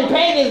 We only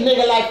pay this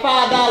nigga like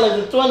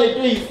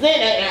 $5.23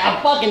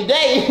 a fucking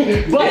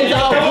day. But it's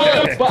all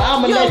good. But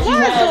I'ma let you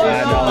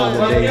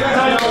have it. You know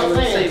what I'm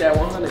saying? Say that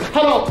 100.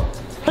 Hold on.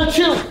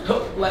 Achoo.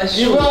 Bless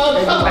you. You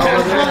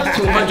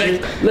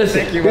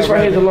Listen, this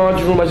right here is the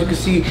laundry room. As you can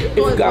see, if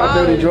you got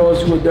dirty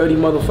drawers, you a dirty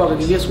motherfucker.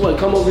 And guess what?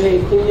 Come over here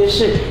and clean your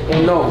shit.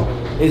 And no,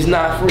 it's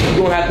not free.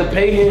 You're gonna have to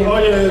pay him.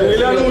 Oye,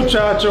 dile al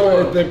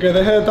muchacho que deje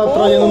de estar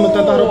trayéndome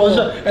tantas ropas.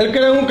 Él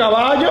quiere un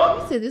caballo.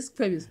 He said this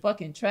crib is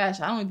fucking trash.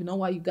 I don't even know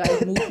why you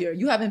guys moved here.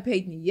 You haven't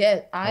paid me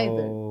yet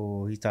either.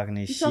 Oh, he's talking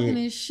his shit. He's talking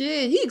his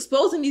shit. He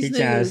exposing these niggas.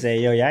 He trying to say,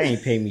 yo, y'all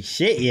ain't paid me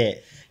shit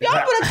yet. Y'all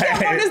put a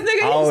camera on this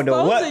nigga. He's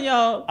exposing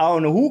y'all. I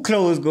don't know who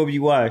clothes gonna be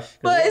washed.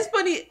 But it's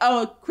funny.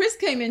 Chris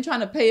came in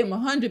trying to pay him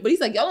 $100, but he's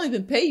like, y'all don't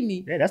even pay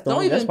me. Yeah, that's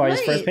probably his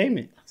first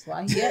payment. That's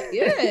why. Yeah.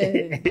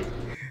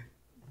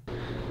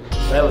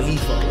 That's what he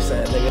fucking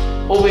said,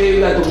 nigga. Over here, we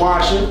got the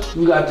washer,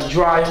 we got the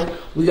dryer,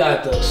 we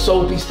got the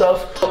soapy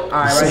stuff. All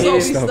right, right here.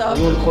 Soapy stuff.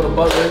 You want to call the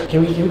butler?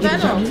 Can we get the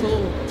job?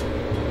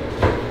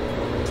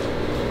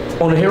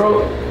 On the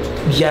hero?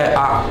 Yeah,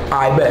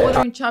 I bet.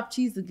 Ordering chopped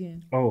cheese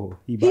again. Oh,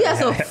 he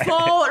has a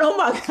phone. Oh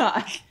my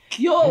God.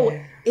 Yo,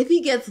 if he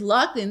gets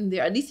locked in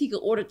there, at least he could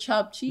order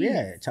chopped cheese.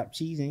 Yeah, chopped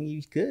cheese and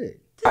he's good.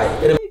 All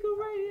right,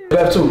 we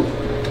have 2,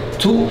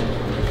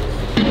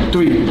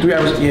 3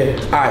 hours. Yeah.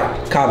 All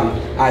right, copy.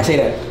 All right, say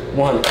that.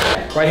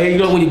 100. Right here, you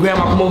know when your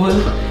grandma come over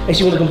and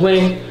she want to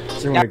complain?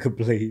 She want to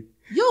complain.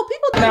 Yo,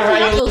 people don't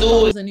have those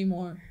phones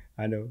anymore.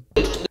 I know.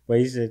 But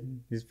he said,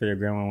 this for your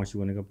grandma when she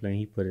want to complain.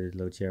 He put a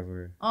little chair for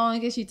her. Oh, I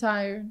guess she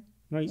tired.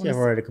 No, he said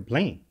for her to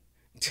complain.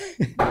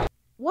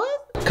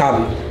 What?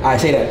 Copy. All right,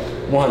 say that.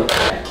 100.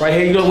 Right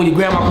here, you know when your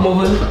grandma come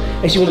over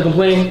and she want to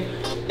complain?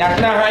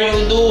 That's not how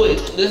you do it.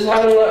 This is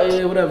how you do it.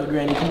 Yeah, whatever,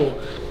 granny. Come on.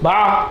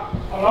 Bye.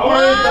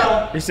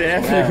 He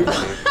said, F you.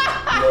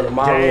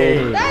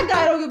 That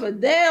guy don't give a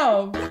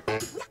damn.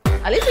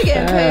 At least he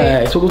getting paid.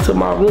 Alright, so welcome to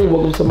my room.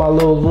 Welcome to my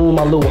little room,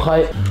 my little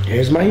hut.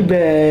 Here's my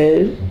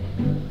bed.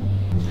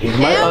 Here's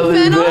my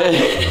other bed.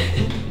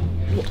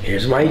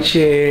 Here's my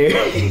chair.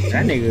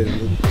 That nigga.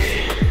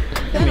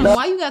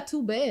 Why you got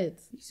 2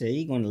 beds? He said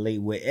he gonna lay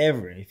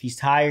wherever. If he's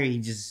tired,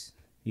 he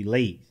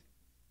lays.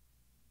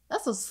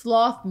 That's a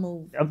sloth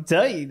move. I'm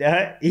telling you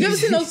that. You ever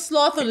seen those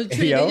sloths on the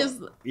tree? Yo, They just.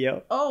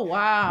 Yo. Oh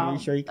wow.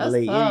 Make sure you can That's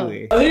lay tough.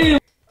 anywhere.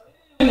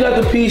 You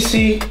got the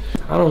PC.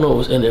 I don't know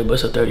what's in there, but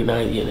it's a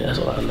 3090 in there. That's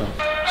all I know.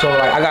 So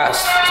like, I got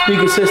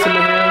speaker system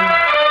in here.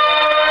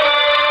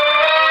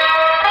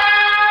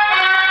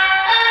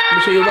 Let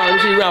me show you around. Let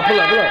me show you around. Pull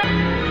up, pull up.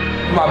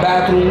 My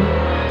bathroom.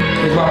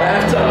 It's my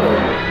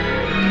bathtub.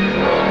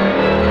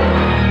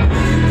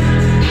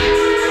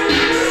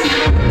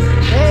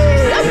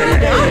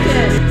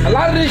 A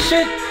lot of this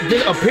shit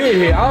just appeared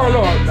here. I don't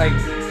know. Like,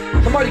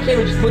 somebody came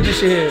and just put this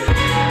shit here.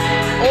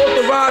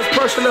 Authorized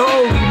personnel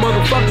only,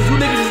 motherfuckers. You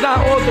niggas is not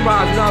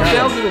authorized. You know what I'm saying?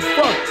 I don't give a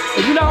fuck.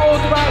 If you're not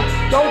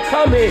authorized, don't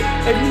come here.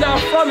 If you're not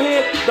from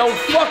here, don't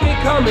fucking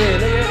come here,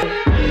 nigga.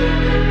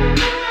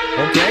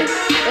 Okay.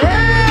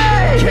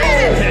 Hey! Hit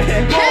it! Hit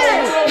it!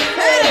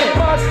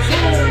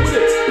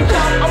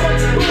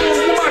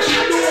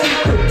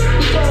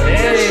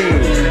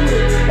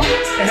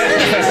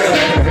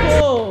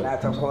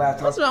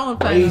 What's wrong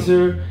with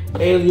Laser,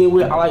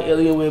 Alienware. I like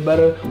Alienware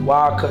better.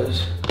 Why?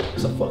 Cause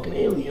it's a fucking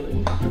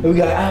alien. And we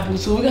got Apple,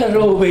 so we got it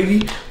all,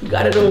 baby. We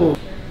got it all.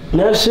 And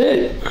that's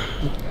it.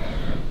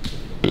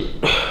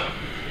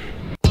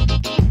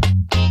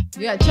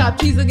 You got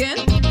chopped cheese again?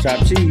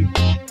 Chopped cheese.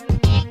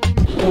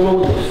 What's wrong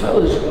with the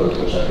fellas?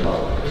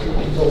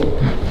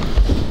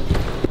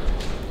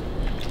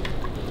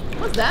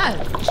 What's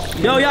that?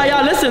 Yo,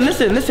 y'all,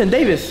 listen,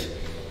 Davis.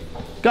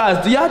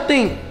 Guys, do y'all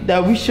think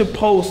that we should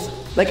post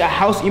like a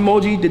house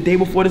emoji the day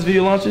before this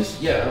video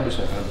launches? Yeah,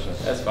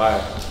 100%. That's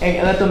fire.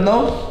 And let them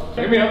know?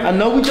 I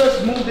know we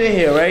just moved in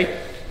here, right?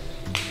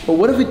 But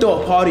what if we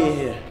throw a party in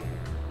here?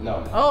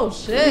 No. Oh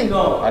shit.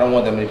 No. I don't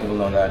want that many people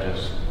knowing the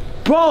address.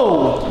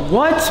 Bro,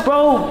 what,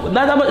 bro?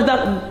 Not that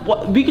much.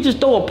 What, we could just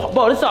throw a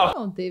bro. This all.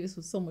 Oh, Davis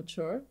was so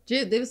mature.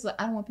 Davis was like,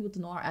 I don't want people to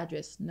know our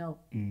address. No.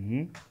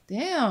 Mm-hmm.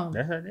 Damn.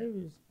 That's how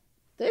Davis.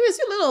 Davis,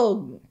 you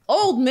little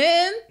old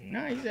man.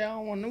 Nah, he said I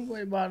don't want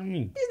nobody bothering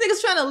me. These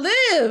niggas trying to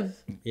live.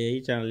 Yeah,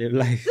 he trying to live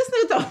life. This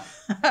nigga don't.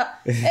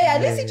 Hey,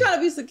 at least he trying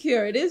to be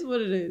secure. It is what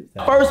it is.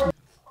 First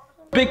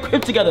big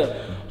crib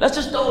together. Let's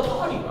just throw a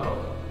party, bro.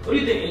 What do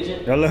you think,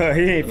 Agent? Oh, look,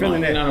 he ain't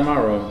feeling that. Not in my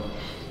room.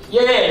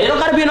 Yeah, they don't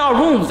gotta be in our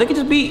rooms. They can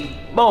just be,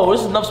 bro,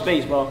 this is enough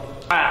space, bro. All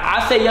right,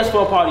 I say yes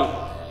for a party.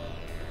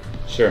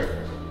 Sure.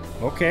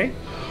 Okay.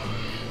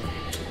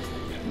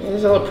 Man,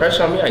 there's a little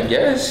pressure on me, I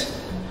guess.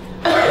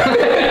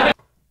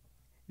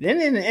 Then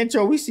in the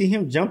intro, we see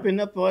him jumping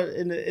up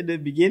in the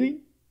beginning.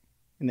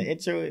 In the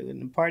intro, in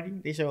the party,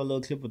 they show a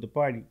little clip of the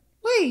party.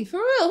 Wait, for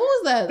real? Who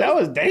was that? That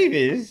was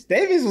Davis.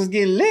 Davis was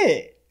getting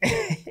lit.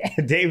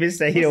 Davis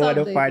said he don't want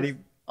no party.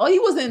 Oh, he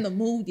wasn't in the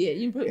mood yet.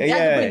 You had to bring the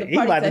party he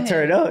about to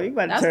turn up. He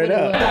about to turn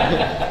up.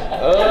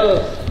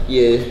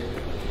 Yeah.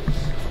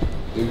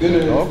 You're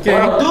good. Okay.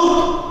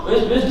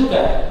 Where's Duke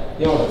at?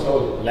 Yo, I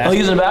told you. Oh,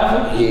 he's in the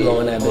bathroom? Yeah.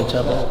 Blowing that bitch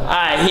up.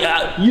 Alright,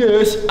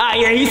 yes. Alright,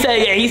 yeah,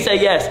 he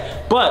said yes.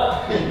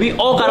 But we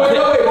all gotta play.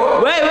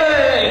 Wait.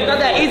 It's not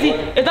that easy.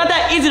 It's not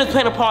that easy to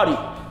plan a party.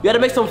 You gotta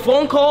make some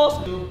phone calls.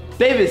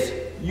 Davis,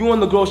 you on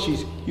the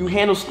groceries. You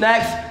handle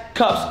snacks,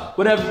 cups,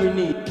 whatever we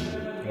need.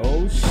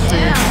 Oh shit.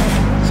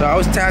 Yeah. So I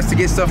was tasked to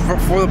get stuff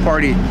for the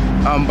party,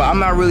 but I'm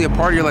not really a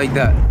partier like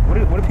that.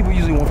 What do people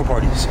usually want for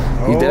parties?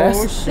 You did that?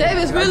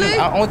 Davis, really?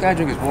 The only thing I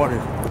drink is water.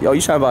 Yo,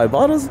 you trying to buy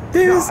bottles?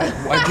 Davis? I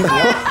drink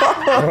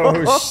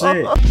water. Oh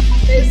shit.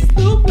 He's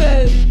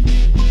stupid.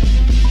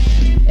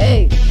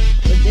 Hey,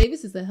 but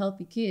Davis is a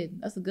healthy kid.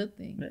 That's a good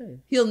thing. Yeah.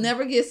 He'll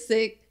never get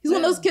sick. He's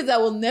one of those kids that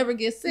will never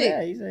get sick.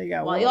 Yeah, he said he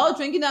got While water. y'all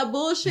drinking that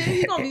bullshit,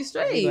 he's gonna be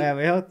straight. He's gonna have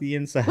a healthy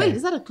inside. Wait,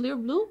 is that a clear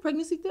blue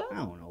pregnancy test? I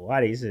don't know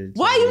why they said.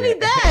 Why you need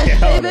that, I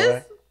don't know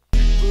Davis? why.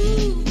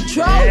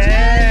 Trojan.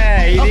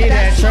 Yeah, you Okay, need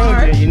that that's smart.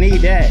 Trojan. You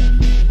need that.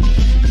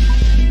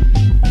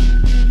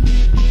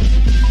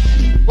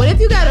 What if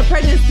you got a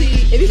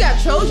pregnancy? If you got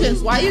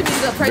Trojans, why you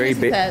need a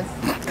pregnancy test?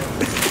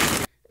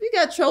 If you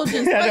got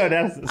Trojans, I know like,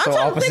 that's I'm so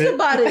trying opposite. to think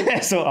about it.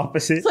 That's so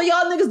opposite. So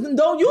y'all niggas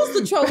don't use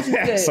the Trojans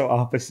then. That's so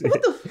opposite.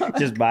 What the fuck?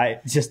 Just buy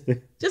it. Just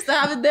to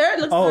have it there.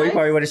 It looks Oh, nice. you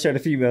probably want to show the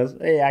females.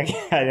 Hey, I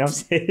got it. I'm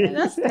saying. Man,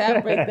 that's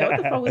cap right there. What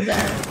the fuck was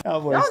that?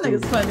 Oh, boy, Y'all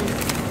stupid. niggas funny.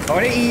 Oh,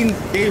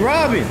 they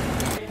robbing.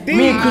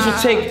 Me and Chris will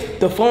take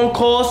the phone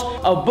calls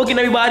of booking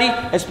everybody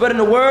and spreading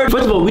the word.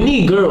 First of all, we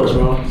need girls,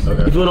 bro.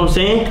 Okay. You feel what I'm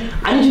saying?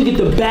 I need you to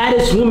get the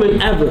baddest woman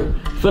ever.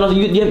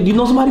 You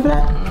know somebody for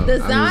that?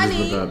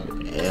 Desani.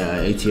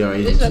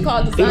 ATR They should have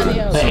called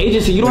Desani up. An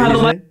agency, you don't have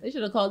nobody. They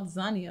should have called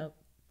Desani up.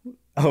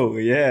 Oh,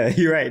 yeah.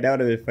 You're right. That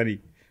would have been funny.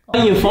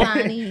 On your phone.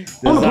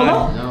 Desani. On the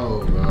phone?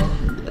 No,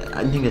 bro.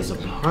 I think it's a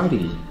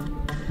party.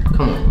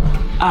 Come on, bro.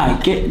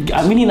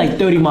 Alright, we need like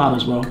 30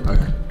 models, bro.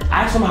 Okay.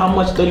 Ask them how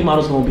much 30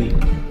 models gonna be.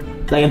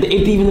 Like,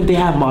 even if they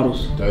have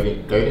models.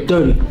 30?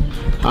 30.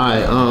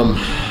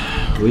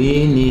 Alright,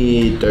 we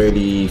need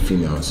 30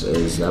 females.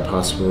 Is that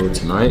possible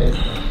tonight?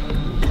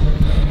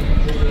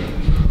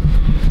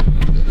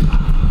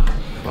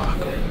 Fuck.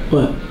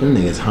 What? Them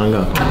niggas hung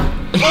up.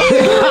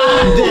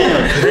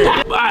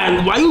 Damn.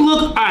 Alright, why you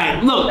look?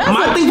 Alright, look. That's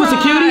my a thing for try.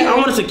 security, I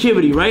want a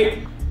security, right?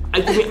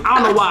 I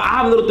don't know why. I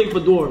have a little thing for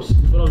doors. You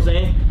know what I'm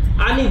saying? I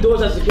I need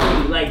doors as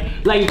security.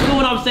 Like you know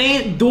what I'm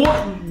saying?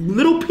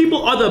 Little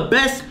people are the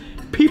best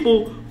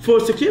people for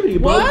security,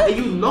 bro. What? And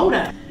you know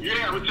that.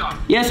 Yeah, what's up?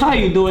 Yes, how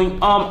you doing?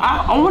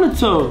 I wanted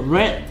to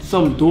rent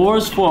some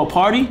doors for a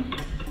party.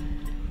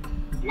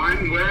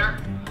 When, where?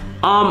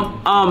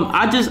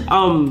 I just,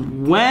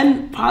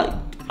 when?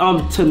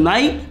 Probably,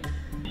 tonight?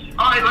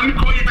 Alright, let me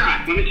call you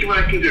back. Let me see what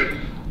I can do.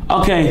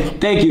 Okay,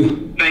 thank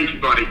you. Thank you,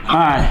 buddy.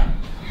 Alright.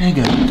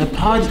 Nigga, the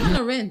party. You want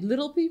to rent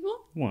little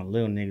people? You want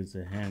little niggas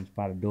to hand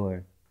by the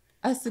door.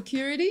 As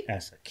security?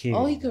 As a kid.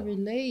 Oh, he could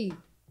relate.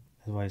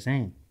 That's what I'm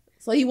saying.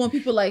 So he want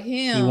people like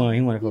him.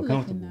 He want to feel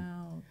comfortable.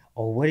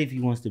 Or what if he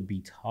wants to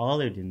be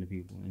taller than the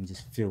people and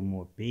just feel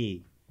more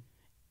big?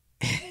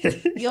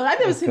 Yo, I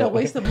never seen a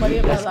waste of money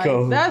in my life.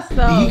 Cool. That's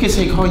He can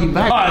say call you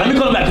back. All right, let me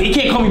call him back. He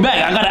can't call me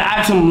back. I gotta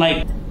ask him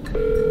like,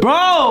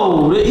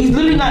 bro, he's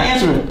literally not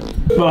answering.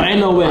 Bro, ain't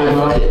no way,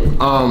 bro.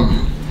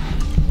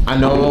 I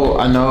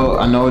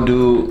know a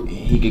dude,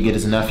 he could get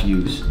his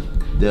nephews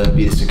to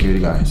be the security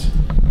guys.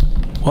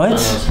 What?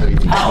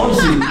 How old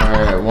is he?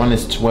 One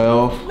is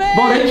 12. Man.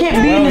 Bro, they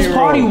can't be in this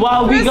party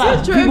while we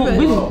got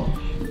people.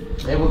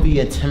 They would be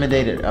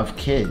intimidated of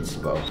kids,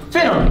 bro.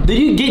 Fanum,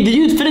 did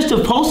you finish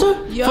the poster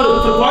for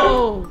the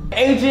party?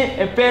 Agent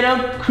and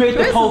Fanum create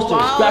the poster,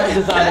 graphic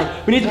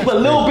designer. We need to put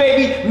Lil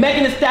Baby,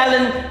 Megan Thee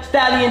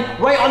Stallion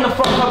right on the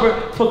front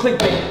cover for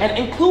clickbait and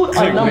include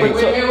a number two.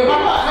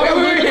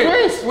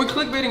 Wait. We're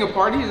clickbaiting a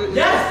party?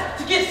 Yes,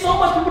 to get so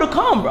much people to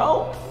come,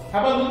 bro. How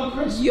about Lil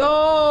Chris?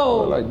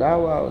 Yo! Like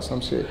Bow Wow or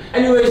some shit.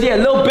 Anyways, yeah,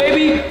 Lil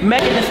Baby,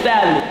 Megan Thee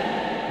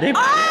Stallion.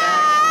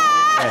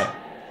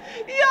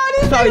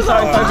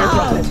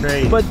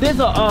 Sorry. But there's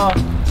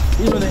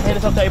you know, hand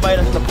this up to everybody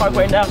that's in the park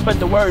right now. Spread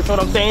the word. You know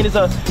what I'm saying? It's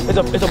a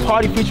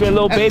party featuring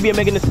Lil Baby and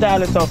Megan Thee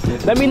Stallion. So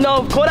let me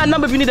know. Call that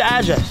number if you need the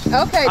address.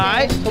 Okay. All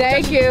right.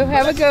 Thank you.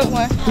 Have a good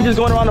one. We just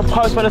going around the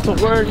park, spreading some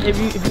word. If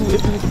you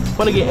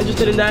want to get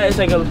interested in that, it's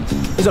like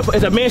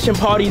it's a mansion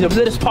party, the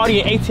latest party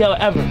in ATL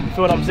ever. You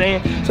feel what I'm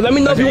saying? So let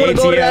me know if you want to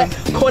go to that.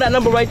 Call that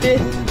number right there.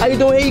 How you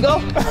doing? Here you go.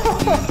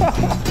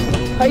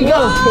 How you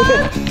go?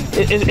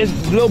 It's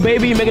Lil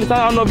Baby, Megan Thee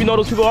Stallion. I don't know if you know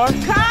those people are.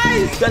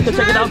 Guys, you guys can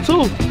check it out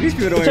too.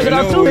 Check it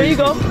out too. Here you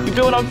go. You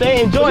feel what I'm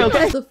saying? Enjoy,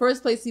 okay? The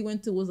first place he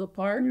went to was a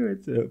park.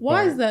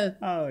 Why is that?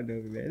 Oh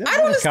no, man. I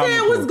don't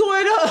understand what's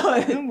going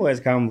on. Them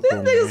boys comical.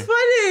 This nigga's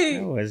funny.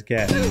 Them boys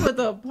cat. With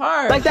the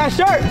park. Like that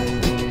shirt.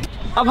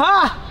 Up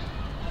high.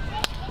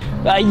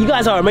 You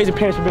guys are amazing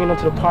parents for bringing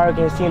them to the park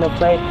and seeing them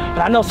play.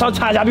 But I know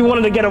sometimes I be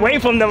wanting to get away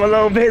from them a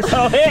little bit.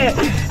 So yeah,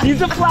 these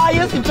the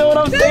flyers. You feel what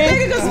I'm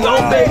saying?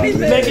 Lil Baby,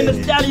 Megan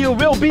Thee Stallion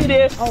will be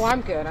there. Oh,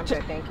 I'm good. I'm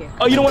good. Thank you.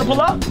 Oh, you don't want to pull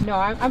up? No,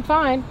 I'm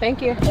fine.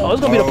 Thank you. Oh, it's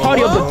gonna be the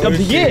party of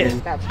the year.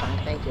 That's fine.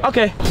 Thank you.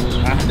 Okay.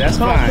 That's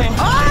fine.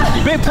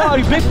 Big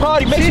party.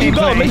 Make sure you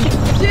go.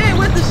 She ain't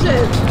with the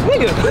shit.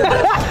 Nigga.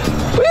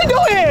 What you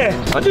doing here?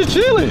 I'm just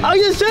chilling. Oh,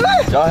 you just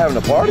chilling? Y'all having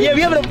a party? Yeah,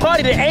 we having a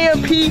party. The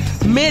AMP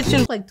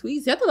Mansion. It's like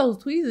Tweezy. I thought that was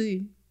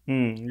Tweezy.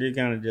 You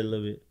kind of did a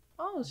little bit.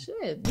 Oh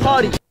shit.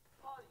 Party.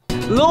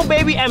 Lil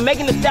Baby and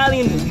Megan Thee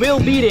Stallion will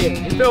be there.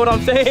 You feel what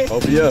I'm saying?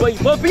 Oh yeah. But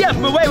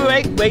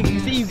wait. You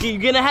see, you're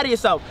getting ahead of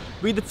yourself.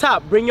 Read the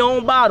top. Bring your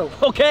own bottle,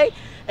 okay?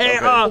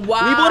 And leave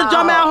all the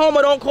drama at home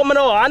or don't come at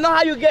all. I know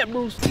how you get,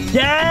 Bruce.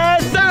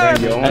 Yes, sir.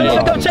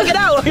 Come check it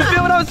out. You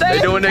feel what I'm saying?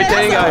 They doing their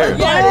thing out here.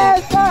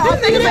 Yes, sir.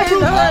 This nigga made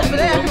the hood, but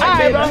they have to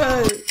make the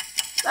hood.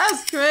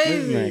 That's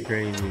crazy. This is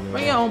crazy, bro.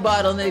 Bring your own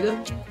bottle, nigga.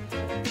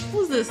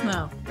 Who's this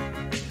now?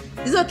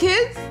 These are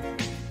kids?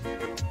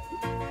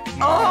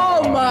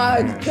 Oh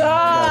my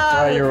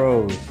God.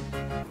 5-year-olds.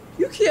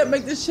 You can't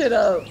make this shit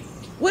up.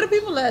 Where the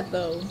people at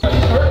though? We're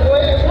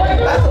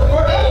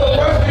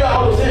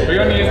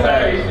gonna need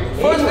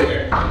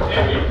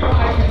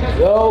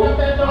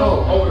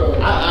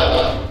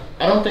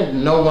I don't think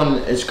no one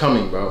is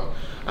coming, bro.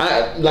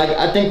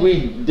 I think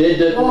we did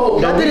the.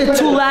 I did it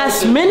too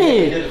last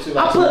minute.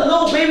 I put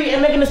Lil Baby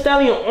and Megan Thee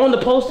Stallion on the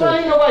poster.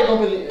 Ain't nobody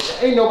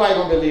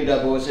gonna believe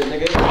that bullshit,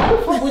 nigga. How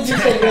the fuck would you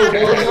say Lil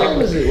Baby? Ain't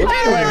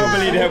nobody gonna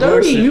believe that 30.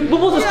 bullshit. We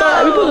supposed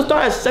to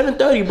start at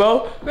 7:30,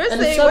 bro. Chris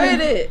ain't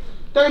with it.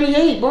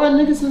 38, bro.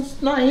 Niggas is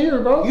not here,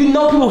 bro. You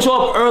know people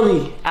show up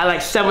early at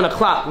like 7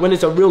 o'clock when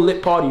it's a real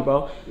lit party,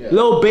 bro. Yeah.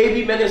 Lil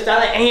Baby, Megan Thee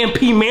Stallion,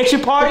 AMP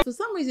Mansion party. For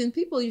some reason,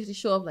 people usually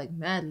show up like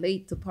mad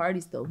late to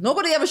parties though.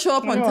 Nobody ever show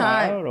up on time.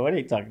 I don't know what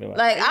they talking about.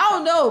 Like, I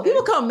don't know.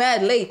 People come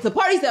mad late to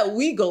parties that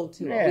we go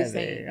to. Yeah,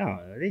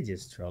 they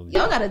just trolling.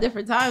 Y'all got a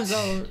different time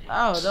zone.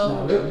 I don't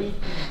know.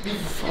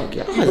 Fuck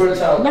y'all.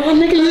 Nah,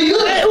 nigga,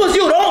 it was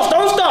you.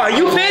 Don't start.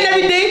 You planned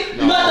everything.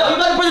 You got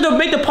the person to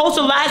make the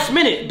poster last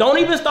minute. Don't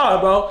even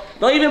start, bro.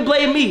 Don't even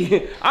blame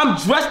me. I'm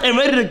dressed and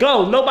ready to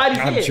go. Nobody's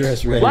here. I'm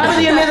dressed ready. Why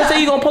did your man say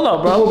you gonna pull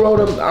up,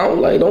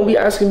 bro? Don't be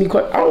asking me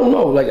questions. I don't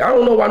know. Like, I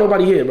don't know why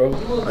nobody here, bro.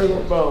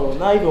 Bro,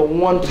 not even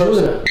one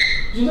person. What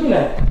you looking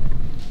at?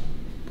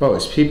 Bro,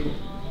 it's people.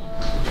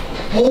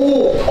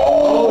 Oh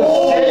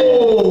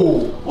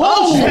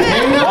shit!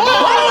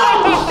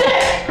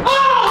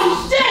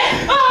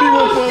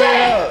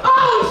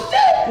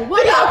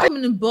 Why y'all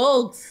coming in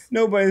bulks?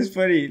 Nobody's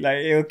funny. Like,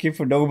 it'll keep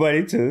for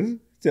nobody to.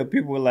 So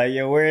people were like,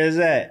 yo, where is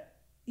that?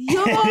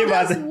 Yo,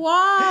 that's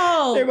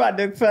wild. They about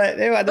to fight.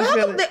 They about to How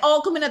feel come it. they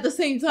all come in at the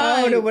same time?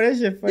 I don't know, but that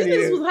shit funny. These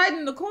niggas though. was hiding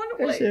in the corner.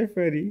 That Like, shit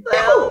funny.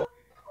 no.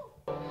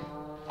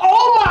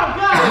 Oh my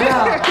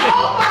God!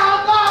 Oh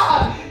my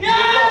God!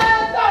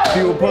 Yes!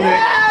 People pull it.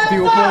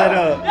 People pull it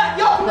up.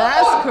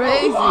 That's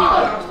crazy.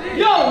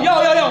 Yo!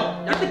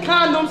 Get the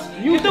condoms.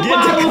 Get the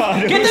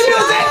bottles. Get the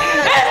music.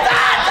 It's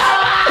that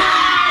time!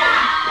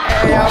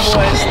 Hey, y'all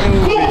boys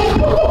stupid.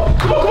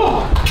 Come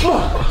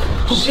on.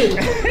 Shit.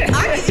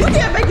 You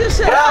can't make this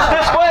shit up.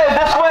 This way.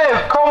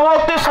 Come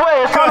walk this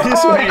way. It's Come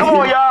this way. Come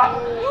on, y'all.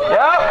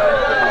 Yep.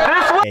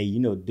 This way. Hey, you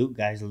know Duke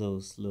got his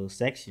little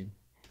section.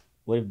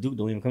 What if Duke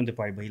don't even come to the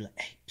party, but he like,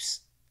 hey, psst.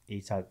 He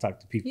talk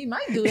to people. He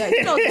might do that.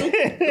 You know,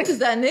 Duke is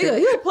that nigga.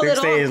 He'll pull Duke it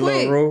stay on his quick.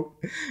 little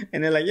rope,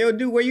 and they're like, yo,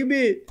 Duke, where you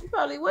been? He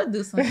probably would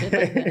do some shit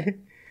like that.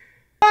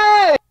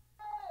 Hey!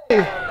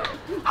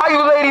 How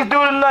you ladies do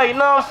tonight? You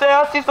know what I'm saying?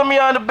 I see some of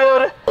y'all in the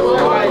building.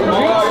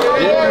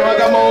 Yeah, I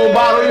got my own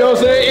bottle, you know what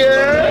I'm saying?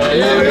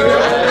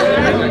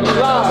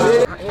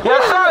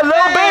 Yes, sir.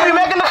 Little baby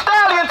making the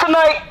stallion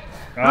tonight.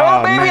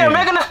 Little baby and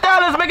Megan Thee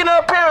Stallion's making an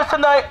appearance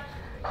tonight.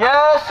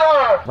 Yes,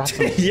 sir.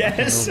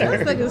 Yes, sir.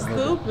 This nigga's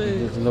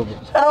stupid.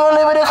 I don't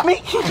live with this me.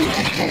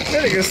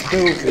 That nigga's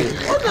stupid.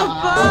 What the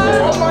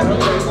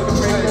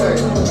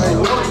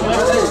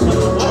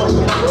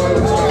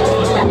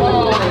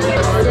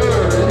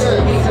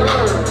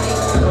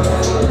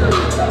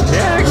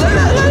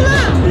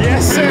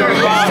Yes, sir.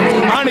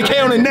 100K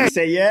on the neck.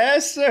 Say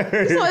yes, sir.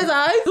 You saw his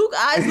eyes? Duke's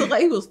eyes look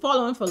like he was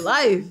following for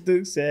life.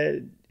 Duke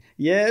said,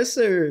 yes,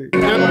 sir.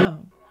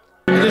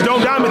 Just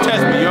don't diamond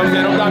test me, you know what I'm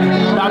saying? Don't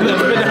diamond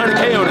test me.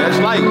 100K on it, that's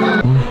light.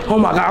 Oh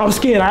my God, I'm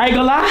scared. I ain't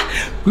gonna lie.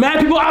 Mad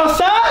people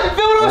outside. You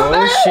feel what I'm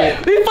saying?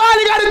 Shit. We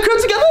finally got the crib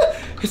together.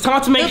 It's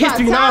time to make It's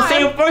history. You know about what I'm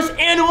saying? time. First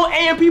annual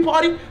AMP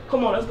party.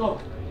 Come on, let's go.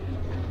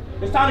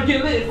 It's time to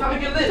get lit.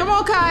 Come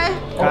on, Kai.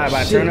 All right,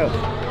 about to turn up.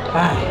 All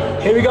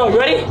right, here we go. You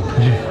ready?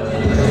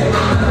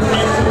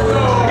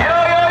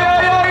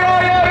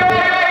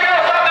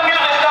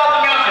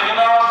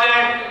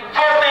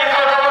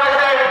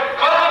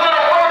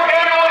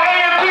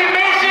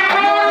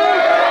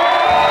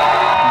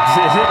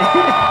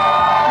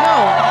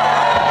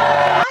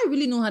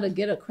 To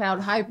get a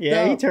crowd hyped up.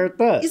 Yeah, he turned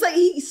up. He's like,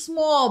 he's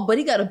small, but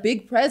he got a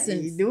big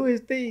presence. He do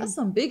his thing. That's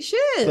some big shit.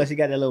 Plus, he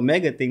got that little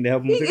mega thing to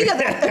help him. He got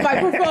the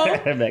microphone.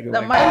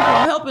 That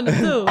microphone helping him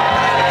too.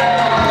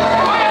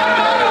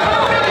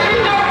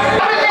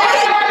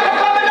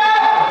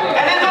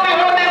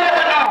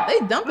 They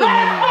dumping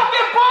him.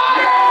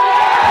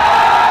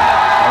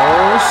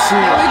 Oh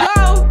shit.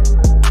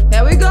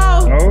 Here we go.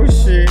 Oh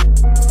shit.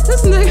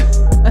 This nigga.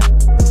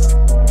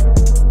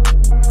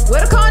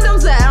 Where the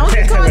condoms at? I don't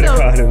see condoms.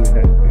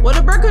 Where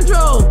the birth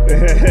control?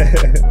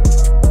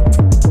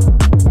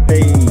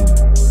 Hey.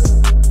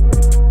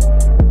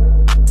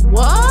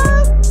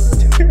 What?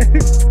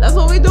 That's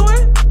what we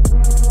doing?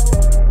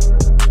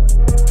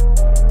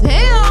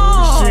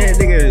 Damn. Shit,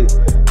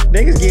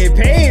 niggas getting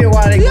paid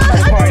while they go to the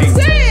party. I'm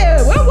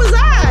saying, where was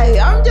I?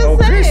 I'm just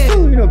saying. Chris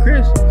too, you know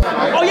Chris.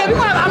 Oh yeah, we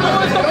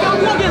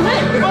gonna get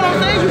lit. You know what I'm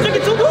saying? You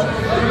drinking too, dude? You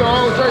know I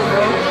don't drink,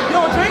 bro. You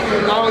don't drink?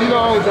 No, you know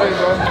I don't drink,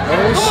 bro. Oh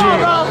Come shit.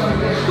 on, bro.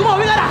 Come on,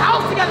 we got a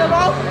house together,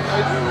 bro.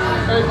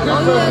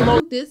 Oh yeah,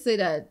 Duke did say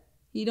that.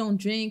 He don't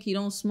drink, he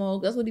don't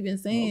smoke. That's what he been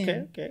saying.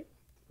 Okay.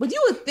 But you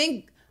would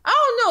think, I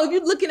don't know, if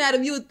you're looking at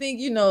him, you would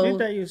think, you know. You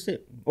thought he was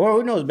sick. Or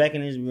who knows, back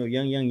in his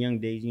young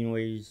days, you know,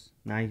 where he's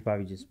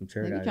probably just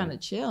matured. Maybe trying to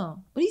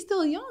chill. But he's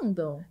still young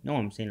though. No,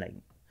 I'm saying like,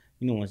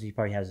 you know, once he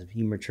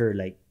matured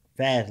like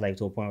fast, like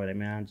to a point where like,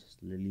 man, I'll just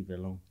leave it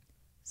alone.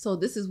 So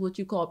this is what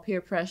you call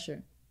peer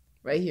pressure.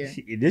 Right here.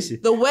 This is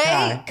the way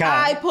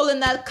Kai I pulling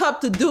that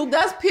cup to Duke,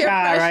 that's peer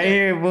pressure. Right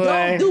here, boy.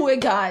 Don't do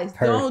it, guys.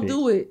 Perfect. Don't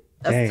do it.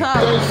 That's Dang.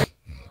 tough.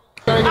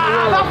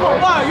 That's for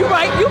one. You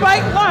right.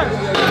 One.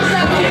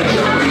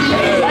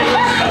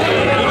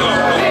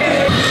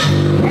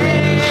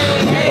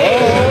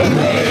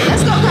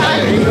 Let's go, Kai.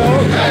 There you go.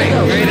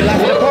 Ready to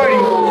laugh at the party.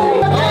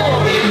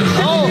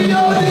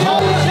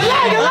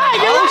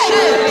 Oh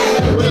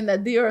shit. In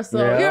that Dior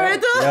song. You heard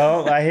it?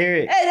 Yo, I hear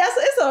it. Hey,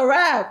 it's a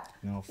wrap.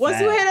 No, once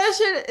you hear that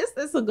shit,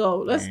 it's a go.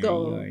 Let's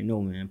go. You already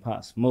know, man.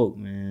 Pop Smoke,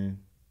 man.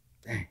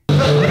 Dang.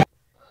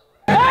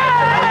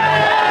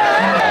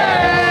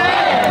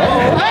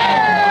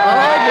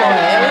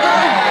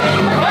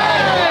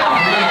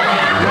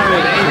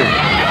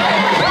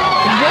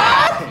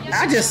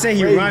 I just say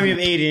he reminded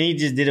me of Aiden and he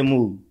just did a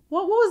move.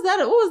 What was that?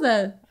 What was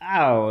that? I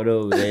don't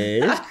know,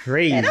 man. It's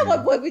crazy. Hey, that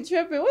one boy be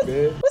tripping. What's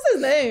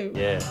his name?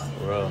 Yeah,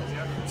 bro.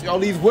 See all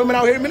these women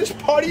out here, man, this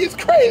party is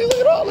crazy. Look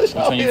at all this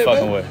out Which one here, you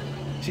fucking man. with?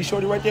 She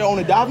shorty right there on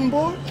the diving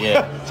board?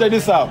 Yeah. Check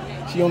this out.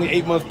 She only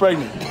 8 months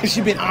pregnant.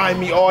 She been eyeing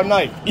me all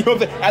night. You know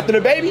what I'm saying? After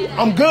the baby,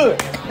 I'm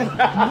good.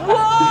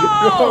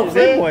 Whoa!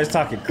 That boy's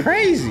talking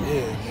crazy. Yeah,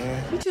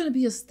 man. You trying to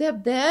be a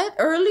stepdad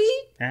early?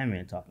 That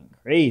man talking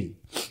crazy.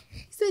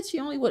 He said she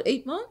only,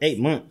 8 months? 8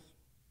 months.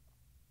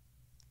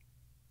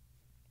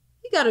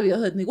 He gotta be a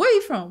hood nigga. Where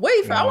you from? Where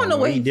you from? I wanna know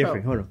where he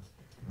different. from. Hold on.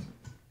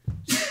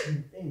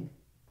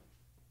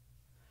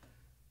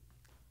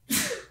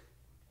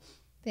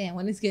 Damn,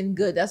 when it's getting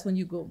good, that's when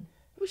you go.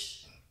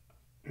 Whoosh.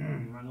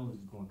 My nose is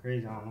going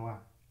crazy. I don't know why.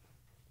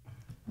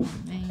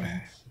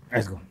 Man.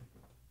 Let's go.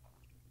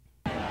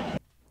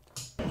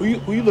 Who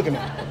you looking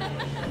at?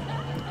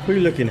 Who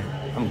you looking at?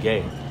 I'm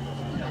gay.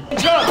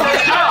 That's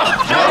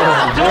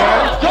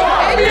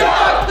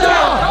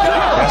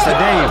the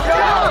Dave.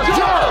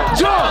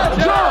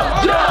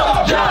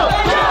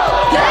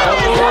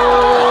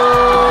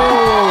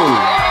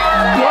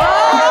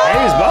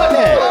 Dave's about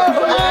that.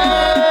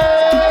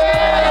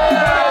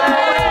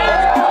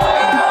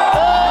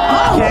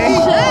 Okay.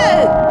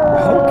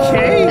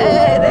 Okay.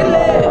 Hey, they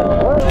live.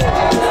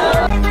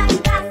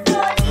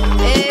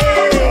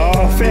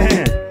 Oh,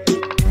 fam.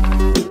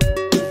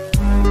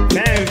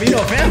 Man, you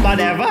know, fam about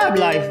that vibe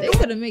life. They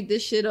could have made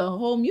this shit a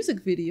whole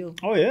music video.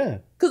 Oh, yeah.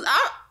 Cause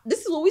this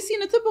is what we see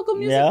in a typical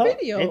music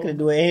video. They could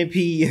do an AMP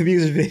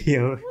music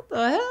video. What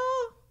the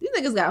hell? These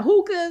niggas got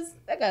hookahs.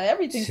 They got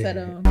everything set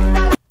up.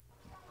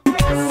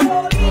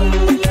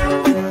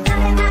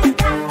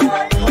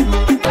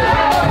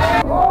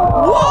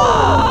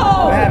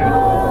 Whoa!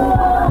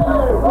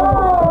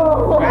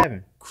 What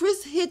happened?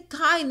 Chris hit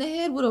Kai in the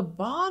head with a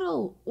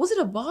bottle. Was it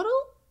a bottle?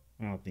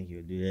 I don't think he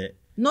would do that.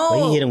 No.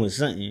 But he hit him with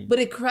something. But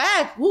it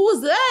cracked. What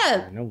was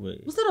that? No,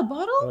 but Was that a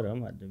bottle? hold on, I'm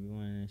about to be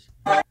one of this.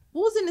 What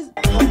was in his...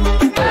 What the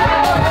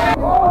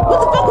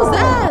fuck was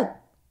that?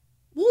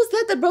 What was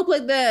that broke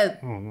like that?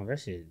 I don't know. That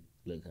shit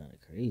look kind of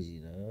crazy,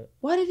 dog.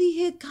 Why did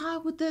he hit Kai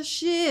with that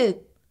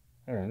shit?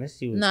 Hold on, let's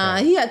see what. Nah,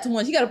 he had too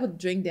much. He got to put the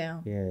drink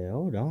down. Yeah,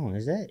 hold on.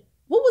 Is that?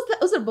 What was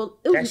that? Was it? It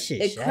That was.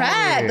 shit It cracked.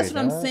 shattered, That's what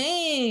I'm dog.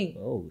 saying.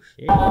 Oh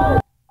shit. Whoa!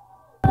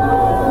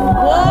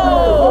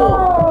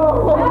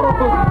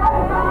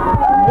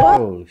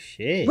 Oh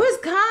shit. Where's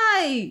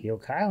Kai? Yo,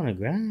 Kai on the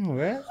ground,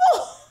 bro.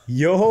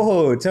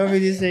 Yo, tell me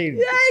this ain't.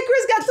 Yeah,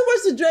 Chris got too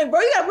much to drink, bro.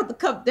 You gotta put the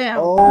cup down.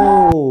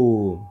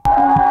 Oh.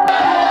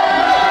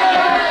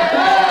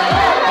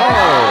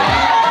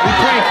 We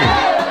pranking.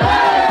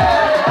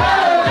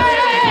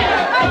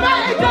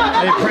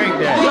 They pranked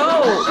that.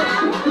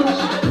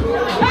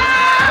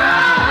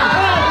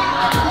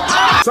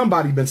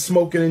 Somebody been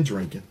smoking and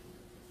drinking.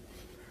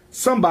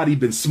 Somebody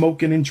been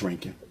smoking and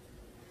drinking.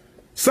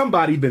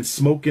 Somebody been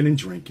smoking and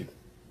drinking.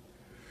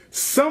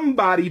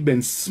 Somebody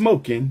been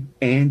smoking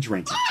and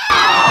drinking.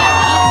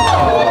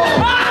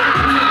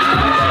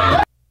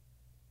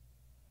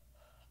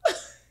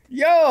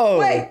 Yo,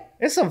 wait.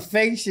 There's some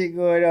fake shit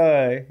going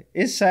on.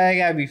 It's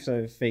gotta be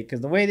something fake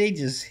because the way they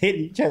just hit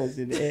each other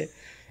in the head,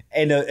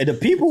 and the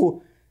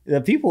people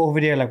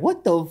over there like,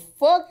 what the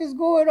fuck is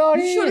going on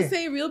You here? should have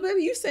said real,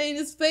 baby. You saying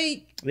it's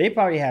fake. They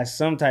probably had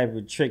some type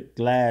of trick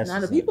glass. Nah,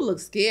 the people look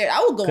scared. I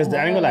would go home. Because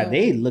I ain't gonna lie,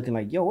 they looking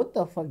like, yo, what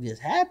the fuck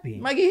just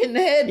happened? Might get hit in the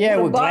head. Yeah,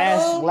 with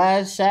bottle.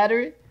 glass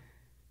shattered.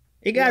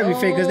 It gotta be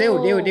fake because they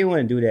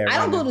wouldn't do that. I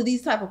don't go to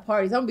these type of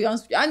parties. I'm gonna be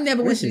honest with you. I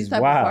never went to these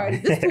type wild. of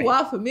parties. This is too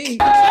wild for me.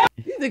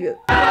 These niggas.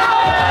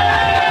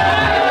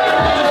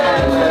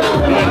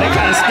 They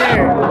kind of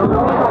scared.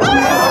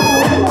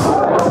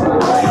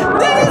 What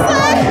did he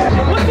say?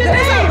 What did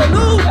they say?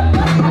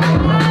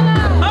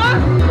 Huh?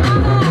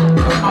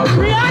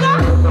 Rihanna?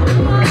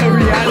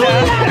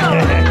 Rihanna.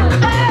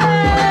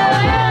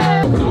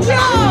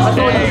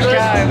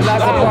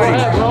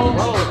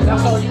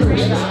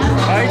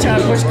 Why you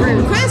trying to push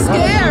Chris? Chris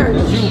scared.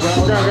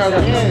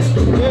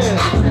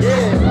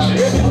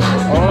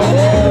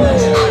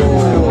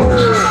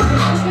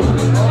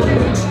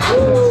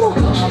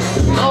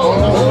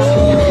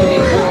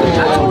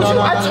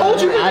 I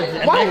told you.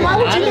 Why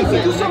would you make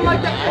me do something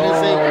like that? I didn't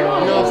say, you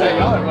know what I'm saying?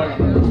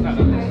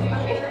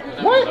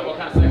 What?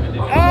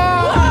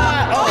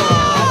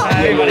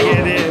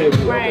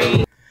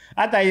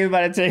 I thought you were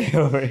about to take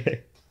over.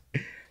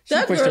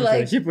 That girl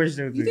like. She pushed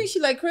him. You think she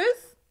like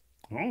Chris?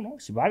 I don't know.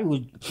 She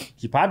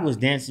probably was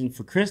dancing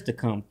for Chris to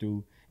come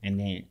through, and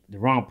then the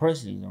wrong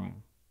person is around.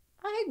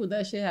 I hate when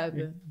that shit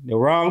happen. The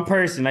wrong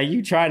person. Like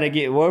you trying to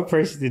get one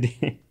person to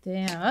dance.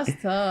 Damn, that's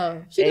tough.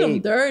 She did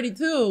him dirty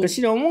too. But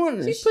she don't want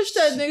it. She pushed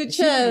that nigga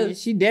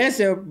chest. She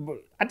dancing.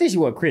 I think she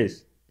want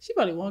Chris. She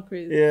probably want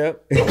Chris. Yeah.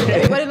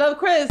 Everybody love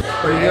Chris.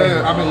 But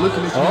yeah, I've been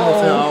looking at you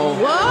all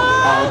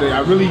day. I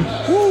really,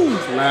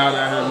 it's loud.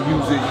 I have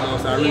music, you know,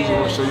 so I really just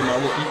want to show you my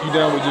room. You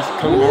down with just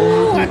coming to my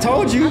room? I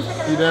told you.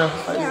 You down?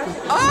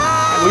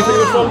 Where you think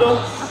you're from, though?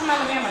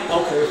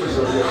 Okay, for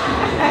sure,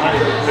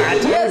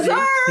 yeah. Yes,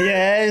 sir.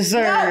 Yes,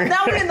 sir.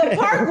 Now we in the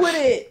park with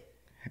it.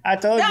 I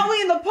told you. Now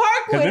we in the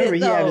park with remember, it, he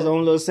though. had his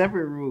own little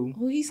separate room.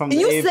 And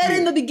you said it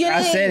in the beginning.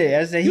 I said it.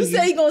 I said you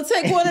said he gonna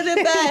take one of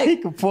them back. He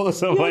could pull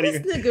somebody. Yo,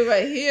 this nigga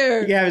right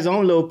here. He have his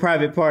own little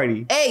private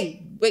party.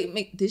 Hey,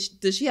 wait, does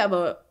she have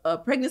a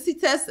pregnancy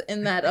test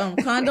in that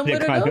condom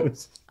with her though?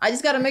 I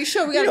just gotta make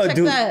sure we gotta check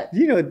that.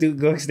 You know, dude,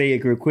 go stay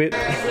equipped.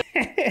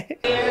 Hey,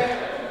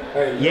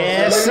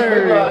 yes,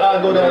 sir.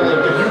 I'll go down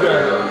there and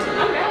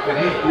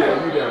you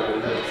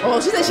down there. Oh,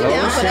 she said she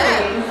down for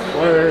that.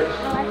 Word.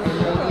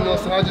 You know,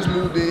 so I just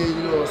moved in, you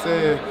know what I'm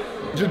saying?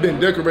 Just been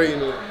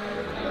decorating it.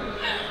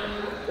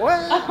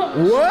 What?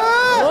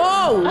 Whoa!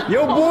 Whoa!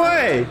 Yo,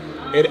 boy!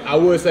 I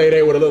would say it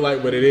ain't what it look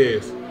like, but it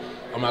is.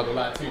 I'm not gonna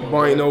lie to you.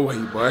 Boy, ain't no way,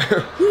 boy.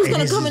 He was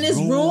gonna come in this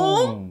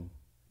room?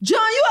 John,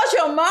 you out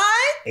your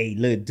mind? Hey,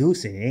 look, dude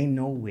said, ain't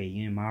no way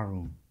you in my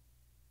room.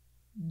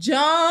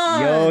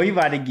 John. Yo, you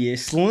about to get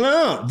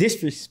slumped.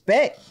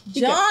 Disrespect.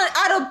 John,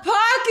 out of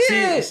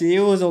pocket. See,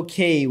 it was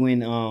okay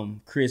when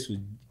Chris was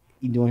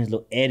doing his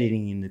little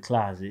editing in the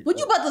closet. But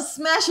you about to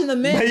smash in the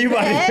man's you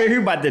about head?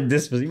 to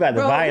disrespect. You about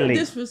to violate.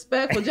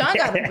 Disrespectful. John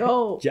gotta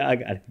go. John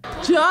got it.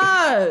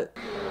 John.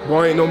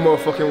 Boy, ain't no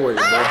motherfucking way,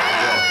 bro.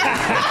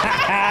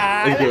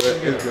 It's good.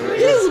 It's good.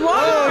 He's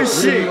wild. Oh,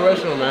 shit. In the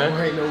restroom, man.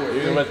 Boy, ain't no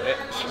way.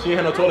 She ain't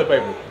had no toilet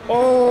paper.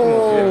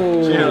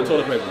 Oh. She ain't had no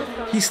toilet paper.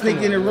 He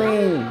sneaked in the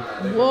room.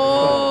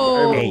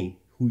 Whoa. Hey,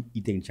 who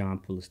you think John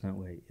pull a stunt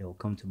with? He'll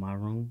come to my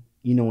room.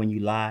 You know when you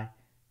lie,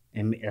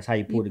 and that's how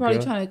you pull the girl.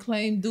 Probably trying to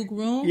claim Duke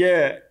room.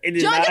 Yeah. John,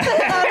 get the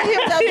hell out of here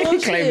with that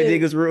bullshit. Claim the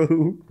nigga's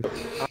room.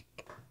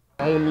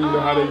 I don't even know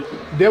how they.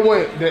 That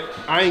wasn't that.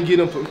 I ain't get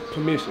them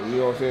permission. You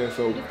know what I'm saying?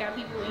 So. You just got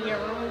people in your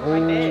room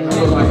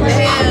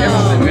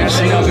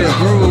Messing up his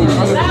groove.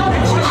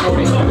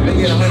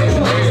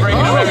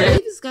 Oh,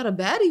 Davis got a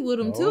baddie with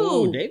him too.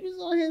 Oh, Davis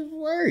on his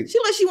work. She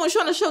like she was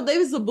trying to show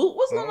Davis a boot.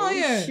 What's going on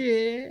here?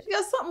 Shit. She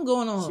got something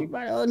going on. She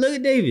about, oh, look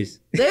at Davis.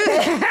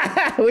 Davis.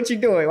 What you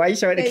doing? Why you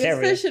showing the Davis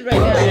camera? fishing right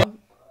now.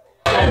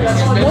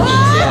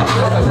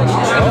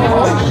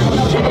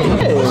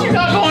 What you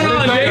got going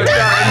on, Jake?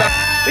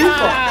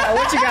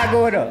 What you got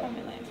going on?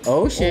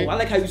 Oh shit. Oh, I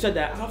like how you said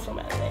that. I'm from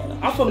Atlanta.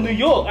 I'm from New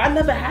York. I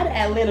never had an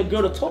Atlanta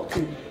girl to talk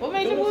to. What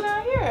made you move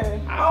down here?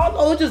 I don't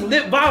know. It's just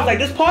lit vibes. Like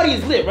this party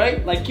is lit,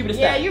 right? Like keep it a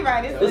stack. Yeah, you're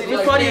right. It's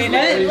This party is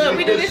lit. Look,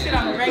 we do this shit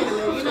on the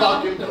regular. You know?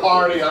 Fucking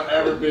party I've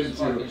ever been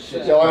to.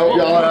 Yo, I hope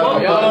y'all have.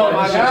 Oh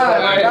my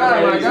god!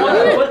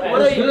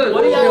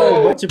 What are y'all?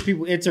 Yo, a bunch of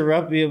people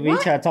interrupt me. We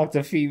try to talk to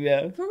a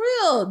female. For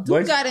real.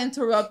 Dude got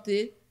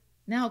interrupted.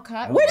 Now,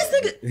 Kai. Where this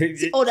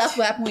nigga? Oh, that's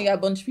what happened when you got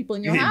a bunch of people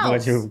in your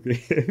house.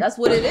 That's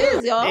what it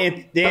is, y'all.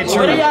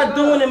 What are y'all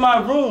doing in my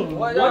room?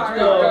 What don't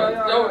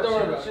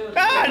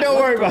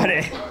worry about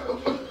it.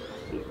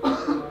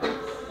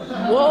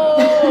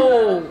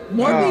 Whoa.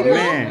 More people?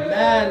 Man.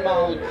 Mad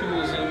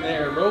molecules in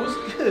there, bro. What's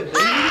good, baby?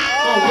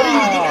 What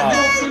are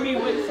you see me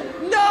with?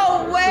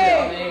 No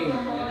way.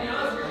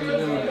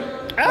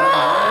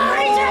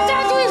 He just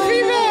talked to his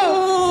female.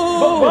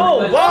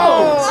 Whoa.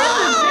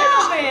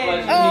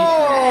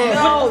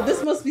 No,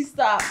 this must be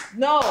stopped.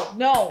 No.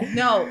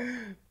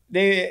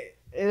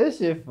 This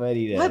shit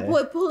funny though. White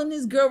boy pulling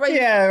this girl right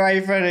right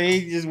in front of him.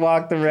 He just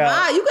walked around.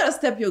 Ah, you gotta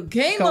step your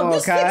game Come up. on,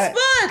 This shit's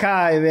fun.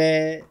 Kai,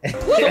 man. We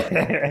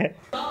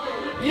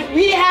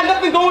didn't have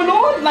nothing going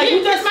on. Like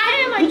you just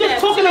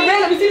talking around.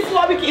 Let me see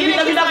why we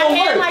can't. It's not gonna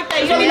work. Like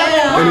that.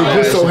 And it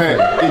just so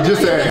happened. It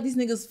just happened. These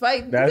niggas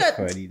fighting. That's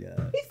funny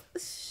though.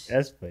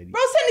 That's funny.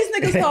 Bro, send these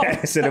niggas home.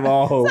 Send them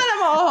all home. Send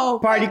them all home.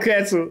 Party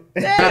canceled.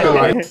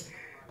 Yeah.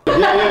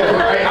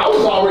 I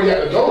was already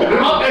at the door. You know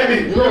what I'm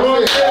saying? I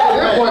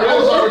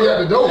was already at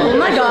the door. Oh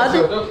my god.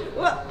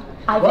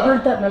 I've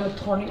heard that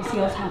melatonin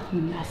seals have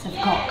massive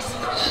cocks.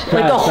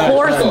 Like a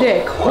horse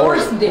dick.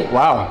 Horse dick.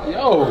 Wow.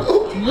 Yo.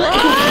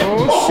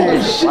 Oh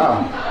shit.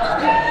 Wow.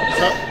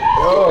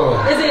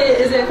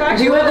 Is it fact?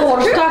 Do you have a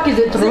horse cock? Is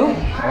it true?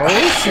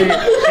 Oh shit.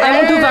 I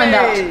want to find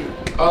out.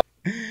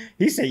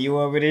 He said, you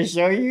want me to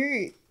show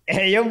you?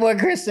 Hey, your boy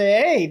Chris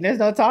said, hey, there's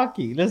no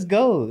talking. Let's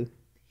go.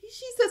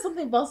 She said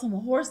something about some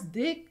horse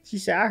dick. She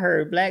said, I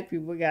heard black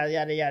people got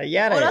yada, yada,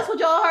 yada. Oh, that's what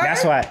y'all heard?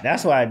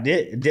 That's why I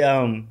did.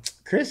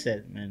 Chris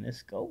said, man,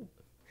 let's go.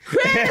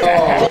 Chris, she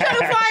trying to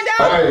find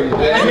out.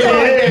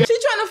 She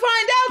trying to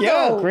find out, though.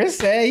 Yo, Chris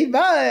said he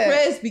bad.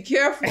 Chris, be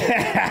careful.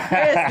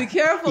 Chris, be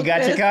careful. You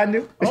got Chris. your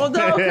condom? Hold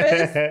on,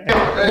 Chris.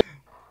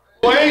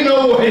 Well, ain't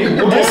no way.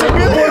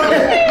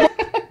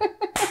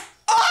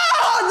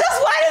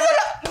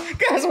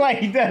 That's why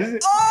he does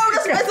it. Oh,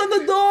 that's why it's on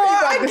the door.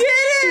 I get it.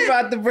 He's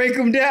about to break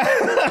him down.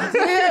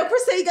 Yeah,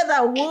 Chris said he got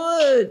that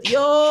wood.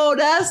 Yo,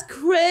 that's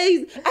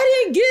crazy.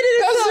 I didn't get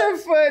it. That's so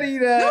funny,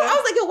 though. No, I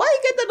was like, yo, why you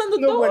get that on the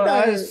door? No,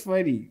 but it's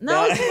funny.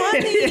 No, it's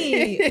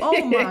funny.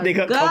 Oh my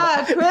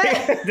God,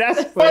 Chris.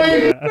 That's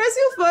funny. Chris,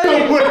 you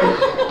funny.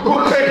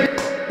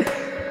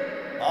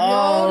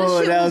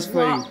 Oh, that was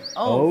funny. Wild.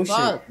 Oh,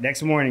 fuck. Shit.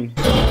 Next morning.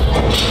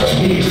 Oh,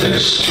 shit.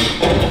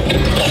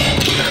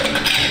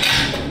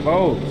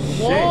 Whoa.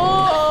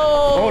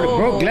 Oh, the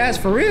broke glass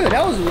for real.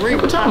 That was real.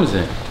 What time is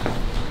it?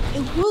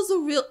 It was a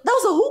real. That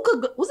was a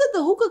hookah. Was it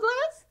the hookah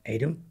glass? Hey,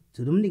 them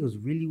niggas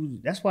really was.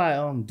 That's why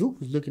Duke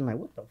was looking like,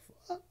 what the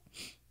fuck?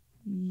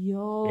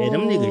 Yo. Yeah,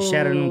 them niggas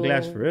shattering them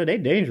glass for real. They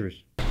dangerous.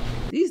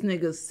 These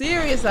niggas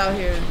serious out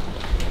here.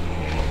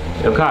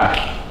 Yo,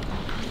 Kai.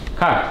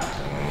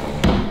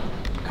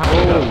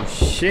 Oh,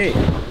 shit.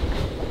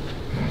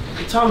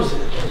 What time is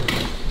it?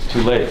 It's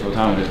too late. What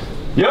time it is?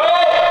 Yo!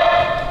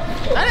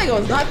 That nigga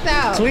was knocked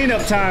out. Clean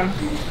up time.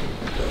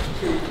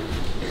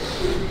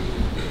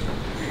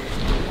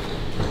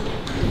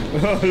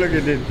 Oh, look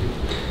at this.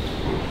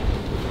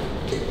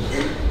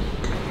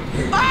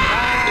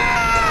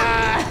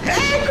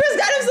 Hey, Chris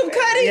got him some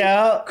cutting.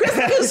 Yo. Chris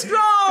looking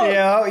strong.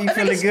 Yo, you That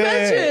feeling nigga's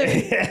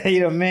good?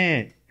 You the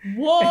man.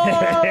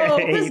 Whoa,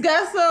 Chris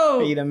got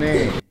some. He the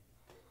man.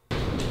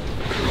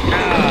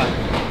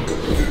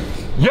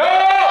 Yo!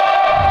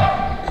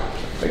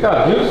 They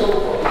got juice.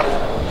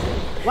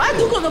 Why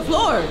Duke on the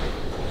floor?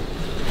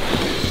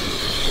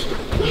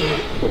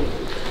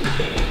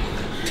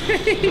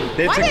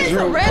 Why they in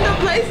some random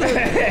places?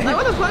 Like,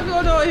 what the fuck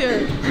going on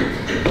here?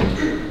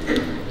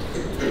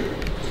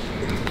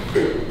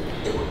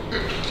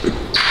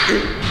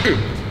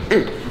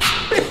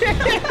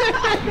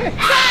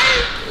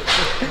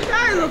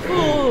 Guy's a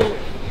fool.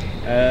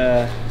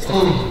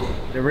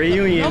 The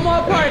reunion. No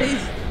more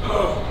parties.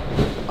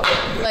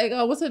 Like,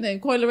 what's her name?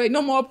 Coil Ray.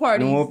 No more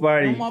parties. No more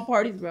parties. No more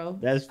parties, bro.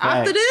 That's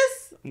fact. After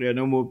this? Yeah,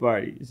 no more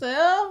parties. So,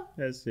 yeah.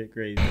 That's shit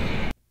crazy.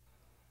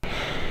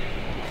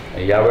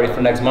 Hey, y'all ready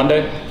for next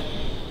Monday?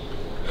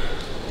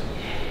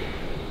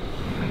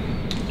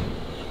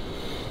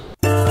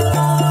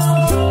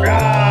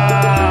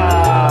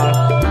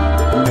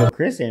 You know,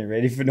 Chris ain't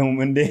ready for no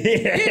Monday.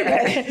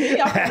 He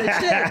off the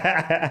shit.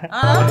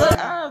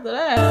 After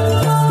that.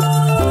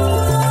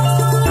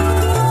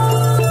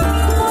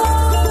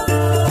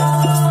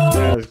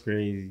 That was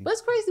crazy. But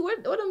it's crazy. Where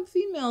them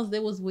females they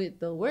was with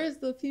though? Where's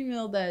the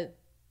female that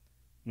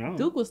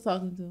Duke was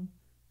talking to?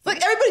 It's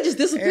like everybody just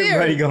disappeared.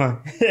 Everybody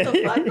gone. What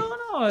the fuck going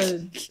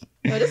on?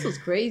 Yo, this was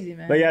crazy,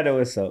 man. But y'all know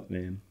what's up,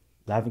 man.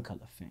 Live in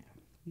Color fam.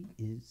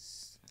 He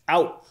is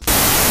out.